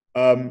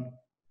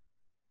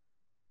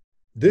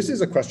 This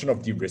is a question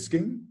of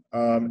de-risking,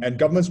 and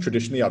governments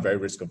traditionally are very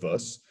risk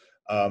averse,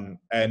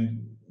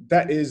 and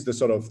that is the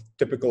sort of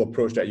typical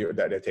approach that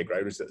they take,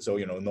 right? So,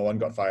 you know, no one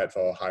got fired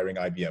for hiring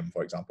IBM,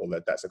 for example.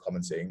 That's a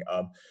common saying.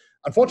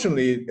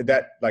 Unfortunately,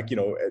 that, like, you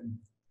know,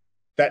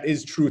 that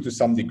is true to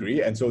some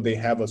degree, and so they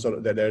have a sort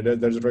of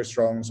there's a very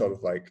strong sort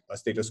of like a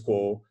status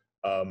quo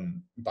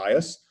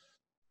bias.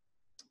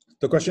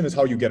 The question is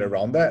how you get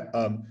around that.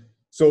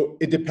 So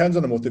it depends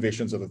on the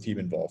motivations of the team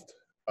involved.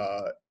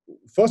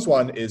 First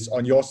one is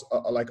on yours,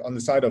 like on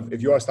the side of,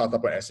 if you're a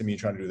startup or SME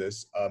trying to do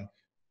this,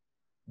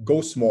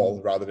 go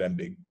small rather than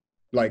big.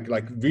 Like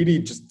really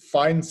just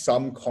find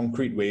some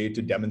concrete way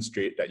to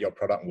demonstrate that your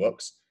product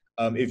works.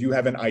 If you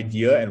have an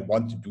idea and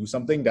want to do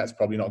something, that's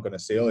probably not going to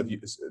sell. If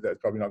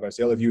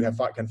you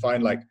can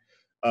find like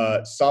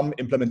some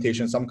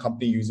implementation, some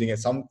company using it,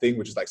 something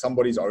which is like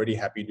somebody's already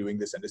happy doing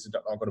this and this is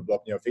not going to blow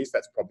up in your face,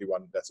 that's probably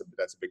one. That's a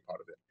big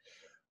part of it.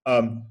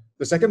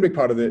 The second big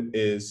part of it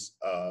is,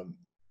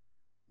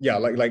 yeah,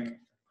 like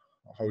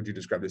how would you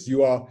describe this?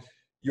 You are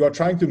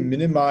trying to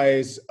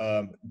minimize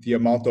the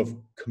amount of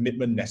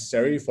commitment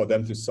necessary for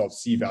them to sort of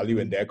see value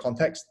in their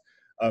context.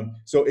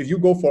 So if you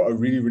go for a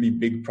really, really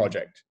big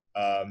project,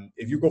 and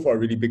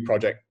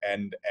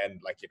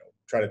like, you know,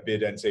 try to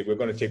bid and say, we're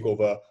going to take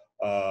over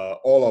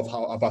all of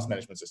our bus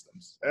management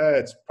systems,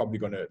 it's probably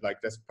going to, like,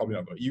 that's probably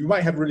not going to, you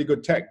might have really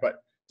good tech,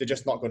 but they're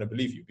just not going to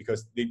believe you,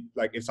 because they,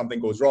 like, if something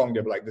goes wrong,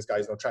 they'll be like, this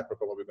guy's no track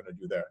record, what we're going to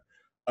do there.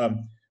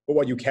 But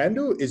what you can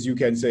do is you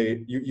can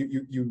say,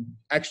 you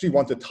actually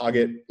want to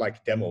target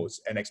like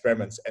demos and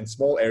experiments and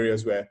small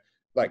areas where,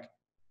 like,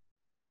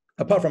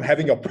 apart from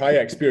having your prior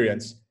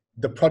experience,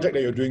 the project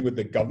that you're doing with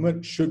the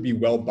government should be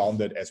well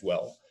bounded as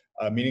well.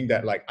 Meaning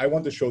that, like, I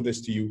want to show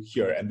this to you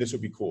here, and this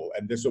would be cool,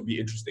 and this would be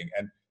interesting.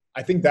 And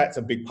I think that's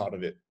a big part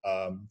of it.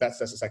 That's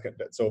the second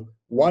bit. So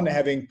one,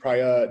 having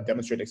prior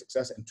demonstrated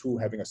success, and two,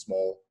 having a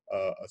small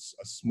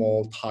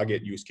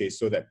target use case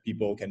so that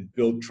people can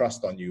build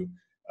trust on you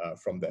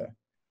from there.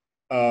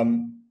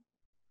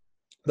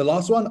 The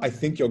last one I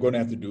think you're going to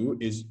have to do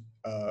is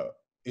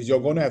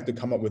you're going to have to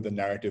come up with a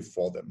narrative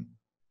for them.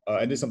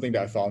 And this is something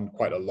that I found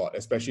quite a lot,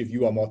 especially if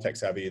you are more tech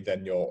savvy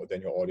than your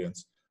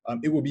audience.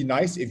 It would be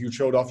nice if you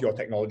showed off your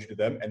technology to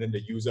them, and then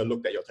the user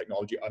looked at your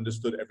technology,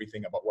 understood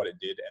everything about what it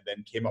did, and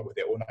then came up with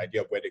their own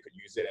idea of where they could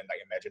use it and like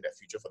imagine their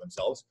future for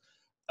themselves.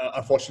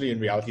 Unfortunately, in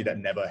reality, that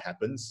never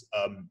happens.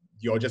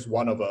 You're just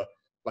one of a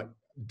like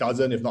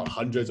dozen, if not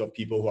hundreds, of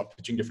people who are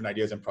pitching different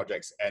ideas and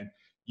projects, and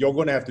you're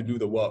going to have to do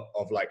the work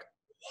of like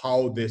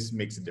how this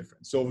makes a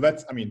difference. So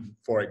that's, I mean,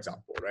 for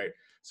example, right?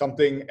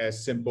 Something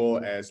as simple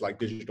as like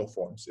digital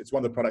forms. It's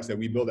one of the products that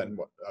we build, and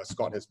what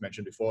Scott has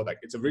mentioned before, like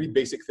it's a really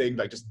basic thing,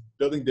 like just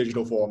building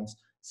digital forms,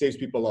 saves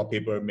people a lot of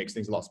paper, makes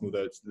things a lot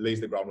smoother,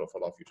 lays the groundwork for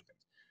a lot of future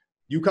things.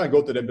 You can't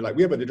go to them and be like,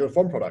 we have a digital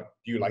form product,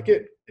 do you like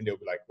it? And they'll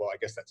be like, well, I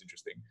guess that's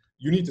interesting.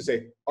 You need to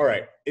say, all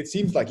right, it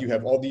seems like you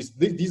have all these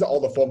are all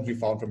the forms we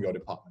found from your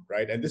department,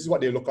 right? And this is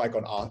what they look like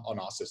on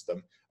our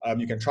system.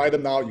 You can try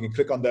them now, you can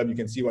click on them, you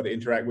can see what they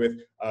interact with.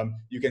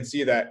 You can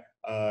see that,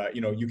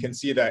 you can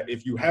see that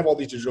if you have all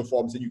these digital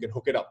forms, then you can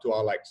hook it up to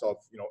our like sort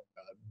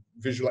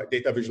of,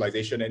 data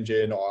visualization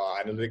engine or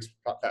our analytics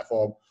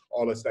platform,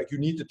 all this. Like, you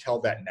need to tell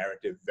that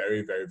narrative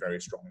very, very,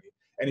 very strongly.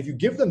 And if you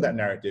give them that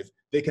narrative,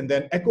 they can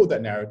then echo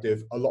that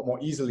narrative a lot more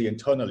easily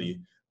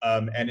internally.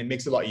 And it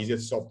makes it a lot easier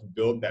to sort of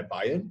build that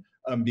buy-in,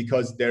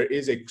 because there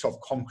is a sort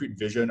of concrete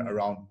vision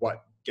around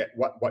what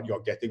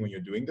you're getting when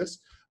you're doing this.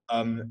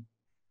 And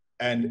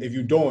if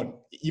you don't,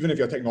 even if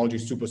your technology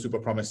is super, super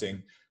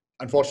promising,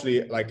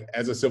 unfortunately, like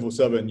as a civil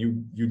servant,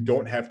 you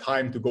don't have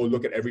time to go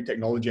look at every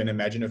technology and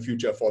imagine a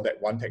future for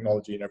that one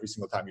technology, and every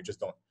single time you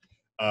just don't.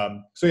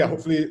 So yeah,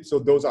 hopefully, so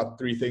those are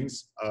three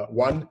things.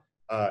 One,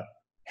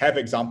 have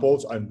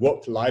examples and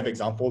work live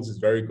examples is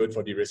very good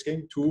for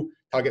de-risking. Two,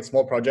 target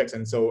small projects,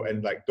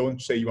 and like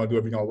don't say you want to do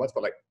everything all at once,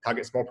 but like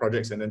target small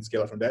projects and then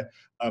scale up from there.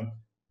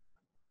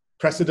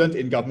 Precedent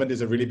in government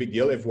is a really big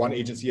deal. If one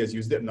agency has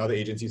used it, another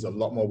agency is a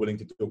lot more willing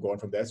to go on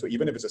from there. So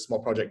even if it's a small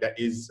project, that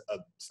is a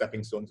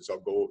stepping stone to sort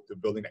of go to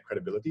building that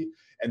credibility.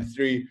 And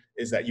three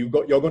is that you're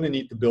going to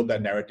need to build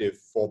that narrative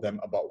for them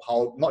about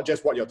how, not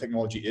just what your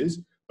technology is,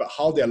 but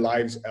how their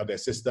lives or their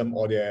system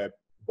or their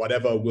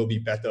whatever will be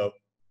better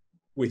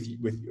with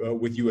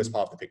you as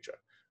part of the picture.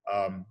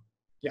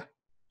 Yeah,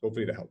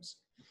 hopefully that helps.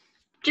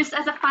 Just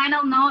as a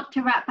final note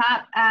to wrap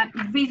up,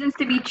 reasons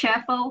to be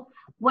cheerful.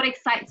 What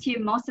excites you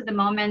most at the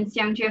moment?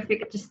 Seong, if we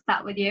could just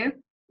start with you.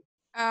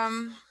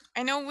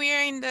 I know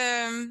we're in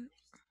the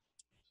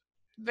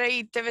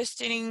very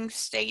devastating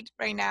state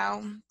right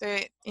now.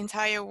 The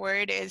entire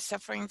world is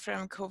suffering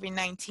from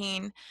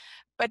COVID-19.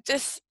 But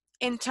just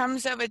in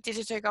terms of a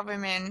digital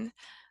government,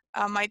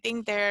 I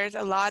think there's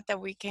a lot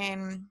that we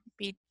can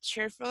be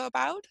cheerful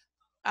about.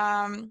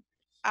 I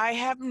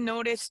have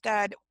noticed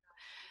that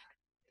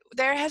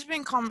there has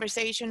been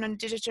conversation on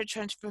digital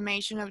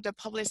transformation of the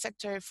public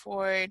sector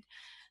for,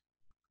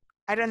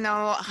 I don't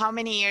know how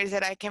many years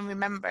that I can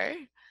remember.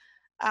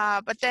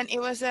 But then it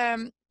was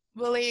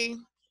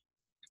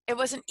it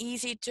wasn't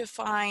easy to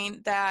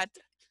find that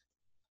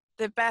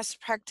the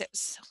best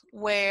practice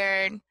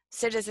where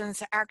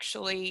citizens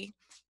actually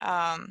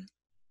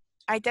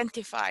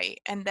identify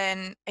and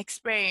then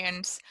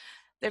experience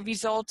the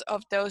result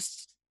of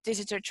those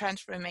digital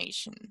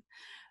transformation.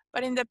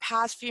 But in the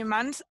past few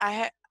months,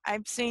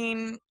 I've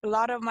seen a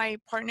lot of my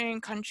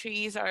partnering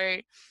countries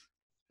are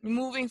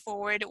moving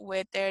forward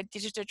with their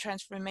digital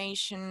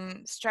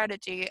transformation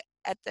strategy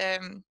at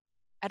the,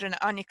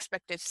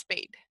 unexpected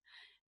speed.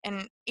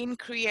 And in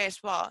Korea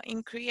as well.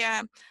 In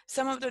Korea,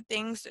 some of the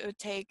things would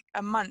take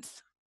a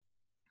month.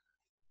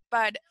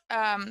 But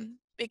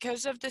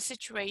because of the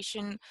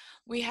situation,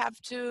 we have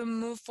to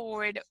move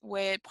forward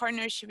with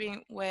partnering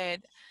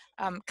with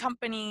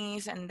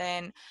companies and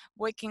then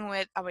working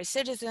with our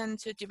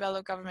citizens to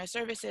develop government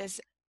services.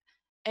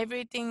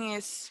 Everything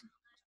is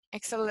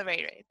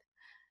accelerated.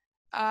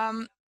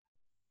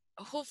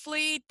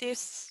 Hopefully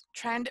this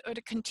trend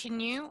would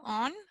continue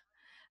on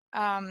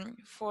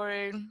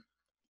for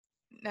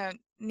the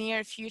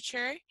near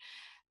future.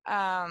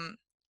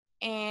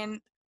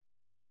 And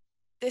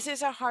this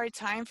is a hard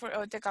time for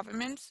all the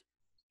governments,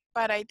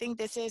 but I think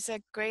this is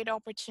a great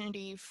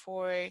opportunity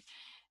for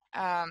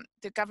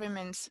the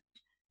governments,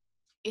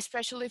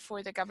 especially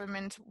for the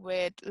government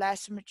with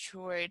less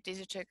mature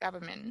digital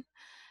government,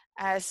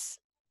 as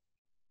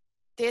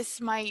this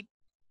might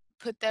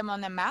put them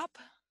on a map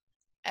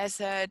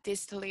as a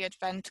digitally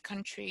advanced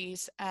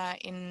countries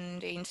in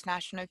the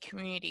international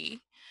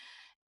community.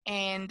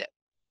 And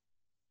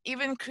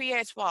even Korea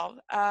as well.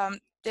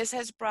 This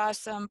has brought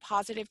some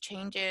positive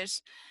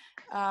changes.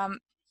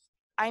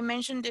 I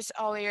mentioned this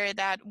earlier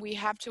that we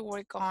have to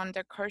work on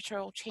the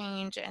cultural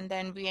change and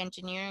then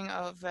re-engineering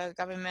of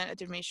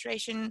government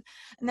administration.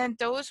 And then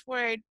those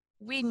were,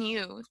 we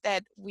knew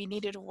that we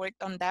needed to work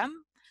on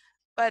them,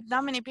 but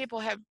not many people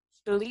have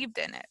believed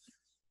in it.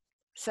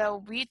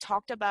 So we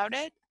talked about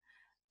it,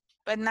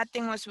 but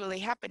nothing was really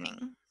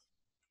happening.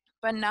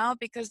 But now,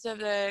 because of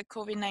the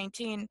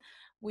COVID-19,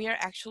 we are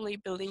actually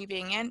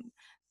believing in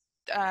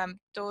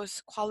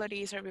those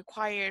qualities are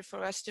required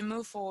for us to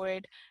move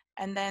forward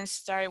and then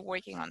start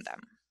working on them.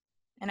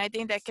 And I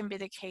think that can be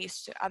the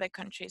case to other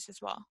countries as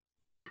well.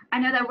 I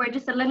know that we're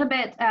just a little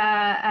bit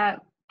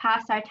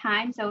past our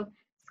time. So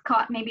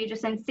Scott, maybe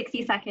just in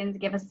 60 seconds,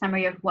 give us a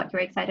summary of what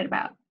you're excited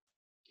about.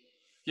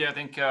 Yeah, I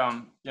think,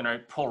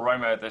 Paul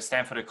Romer, the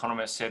Stanford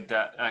economist, said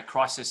that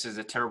crisis is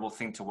a terrible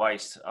thing to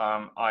waste.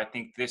 I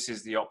think this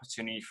is the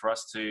opportunity for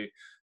us to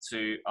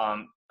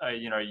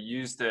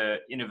use the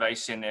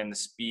innovation and the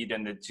speed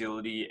and the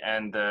agility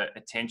and the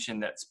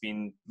attention that's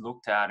been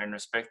looked at in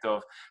respect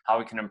of how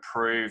we can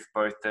improve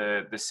both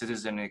the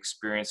citizen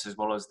experience as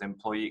well as the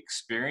employee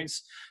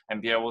experience, and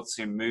be able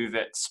to move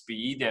at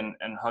speed. And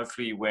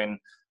hopefully when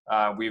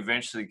we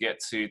eventually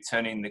get to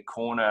turning the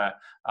corner,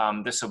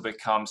 this will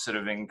become sort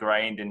of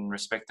ingrained in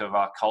respect of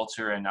our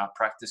culture and our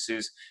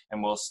practices,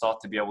 and we'll start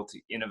to be able to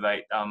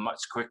innovate much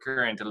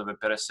quicker and deliver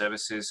better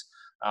services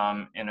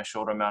in a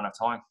shorter amount of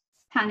time.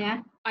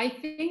 Tanya? I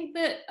think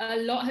that a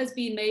lot has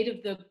been made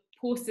of the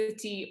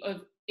paucity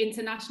of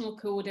international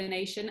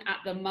coordination at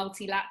the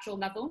multilateral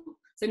level,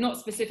 so not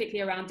specifically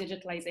around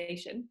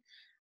digitalization.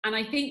 And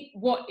I think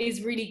what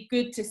is really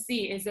good to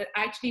see is that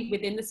actually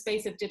within the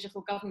space of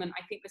digital government,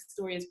 I think the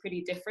story is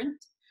pretty different.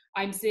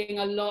 I'm seeing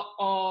a lot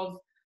of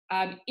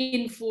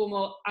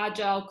informal,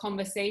 agile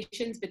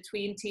conversations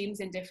between teams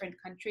in different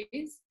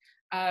countries.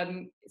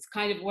 It's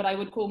kind of what I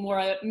would call more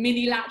a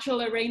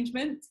mini-lateral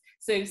arrangement.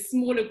 So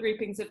smaller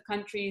groupings of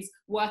countries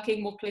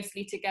working more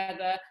closely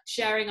together,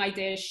 sharing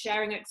ideas,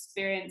 sharing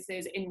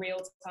experiences in real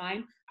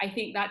time. I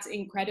think that's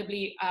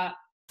incredibly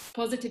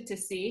positive to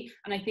see.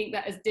 And I think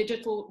that as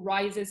digital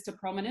rises to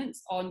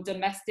prominence on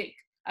domestic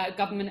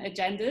government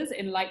agendas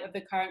in light of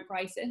the current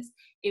crisis.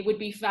 It would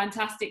be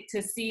fantastic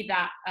to see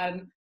that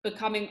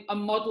becoming a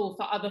model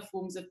for other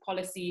forms of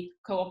policy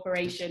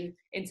cooperation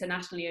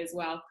internationally as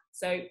well.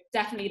 So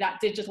definitely that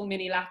digital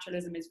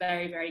minilateralism is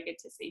very, very good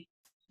to see.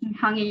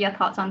 Hongyi, your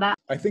thoughts on that?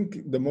 I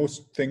think the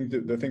thing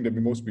that we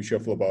most be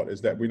cheerful about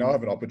is that we now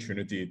have an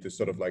opportunity to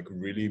sort of like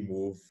really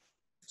move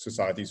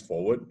societies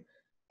forward.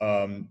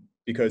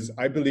 Because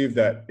I believe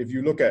that if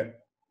you look at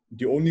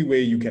the only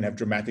way you can have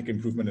dramatic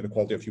improvement in the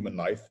quality of human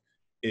life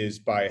is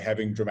by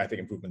having dramatic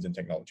improvements in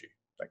technology.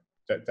 Like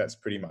that's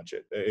pretty much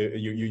it.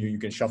 You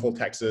can shuffle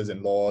taxes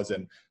and laws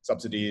and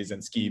subsidies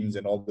and schemes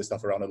and all this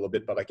stuff around a little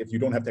bit, but like if you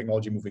don't have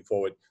technology moving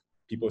forward,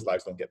 people's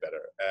lives don't get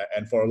better.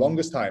 And for the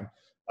longest time,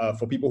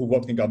 for people who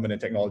worked in government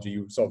and technology,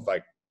 you sort of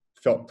like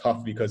felt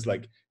tough because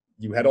like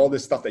you had all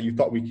this stuff that you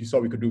thought you saw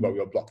we could do, but we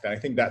were blocked. And I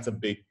think that's a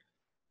big,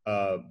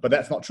 but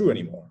that's not true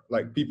anymore.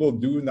 Like people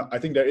do not, I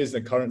think there is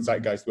a current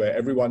zeitgeist where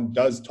everyone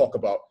does talk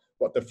about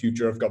what the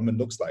future of government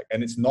looks like.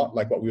 And it's not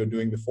like what we were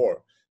doing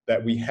before,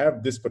 that we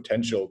have this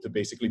potential to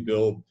basically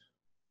build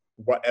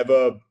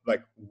whatever,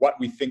 like what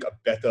we think a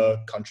better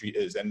country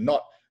is. And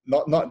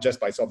not just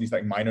by sort of these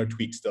like minor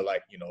tweaks to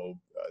like, you know,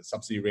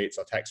 subsidy rates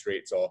or tax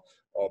rates or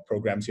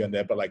programs here and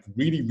there, but like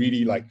really,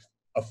 really like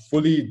a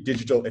fully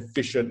digital,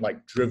 efficient,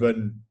 like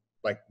driven,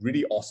 like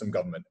really awesome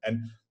government.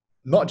 And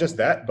not just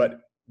that,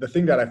 but the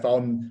thing that I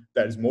found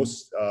that is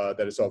most,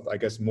 that is sort of, I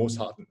guess, most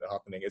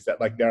heartening is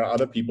that like there are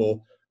other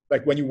people,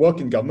 like when you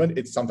work in government,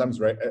 it's sometimes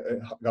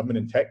government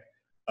in tech,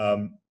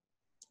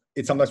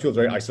 it sometimes feels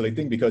very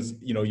isolating because,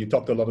 you know, you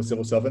talk to a lot of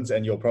civil servants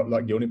and you're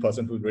like the only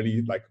person who's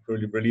really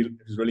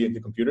who's really into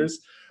computers.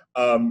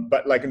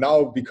 But like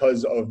now,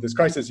 because of this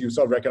crisis, you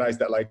sort of recognize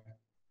that like,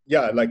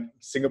 yeah, like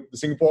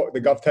Singapore,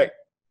 the GovTech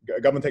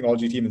government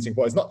technology team in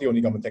Singapore is not the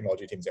only government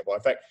technology team in Singapore.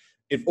 In fact,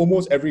 in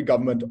almost every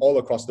government all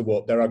across the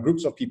world, there are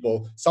groups of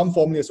people, some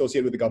formally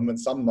associated with the government,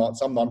 some not,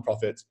 some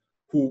non-profits,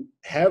 who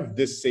have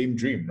this same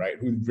dream, right?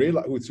 Who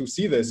realize, who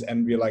see this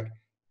and be like,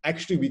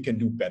 actually, we can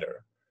do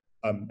better.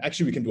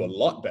 Actually, we can do a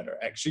lot better.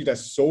 Actually,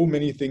 there's so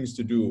many things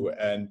to do,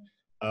 and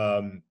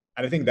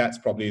I think that's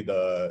probably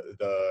the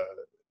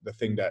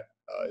thing that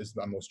is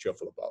I'm most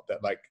cheerful about.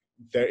 That like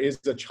there is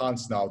a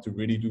chance now to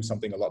really do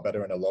something a lot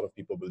better, and a lot of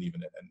people believe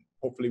in it, and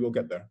hopefully we'll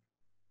get there.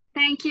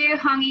 Thank you,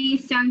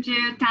 Hongyi,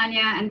 Seong,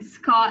 Tanya, and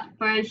Scott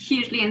for a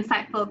hugely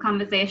insightful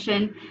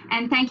conversation,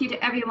 and thank you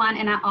to everyone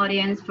in our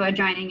audience for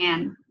joining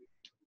in.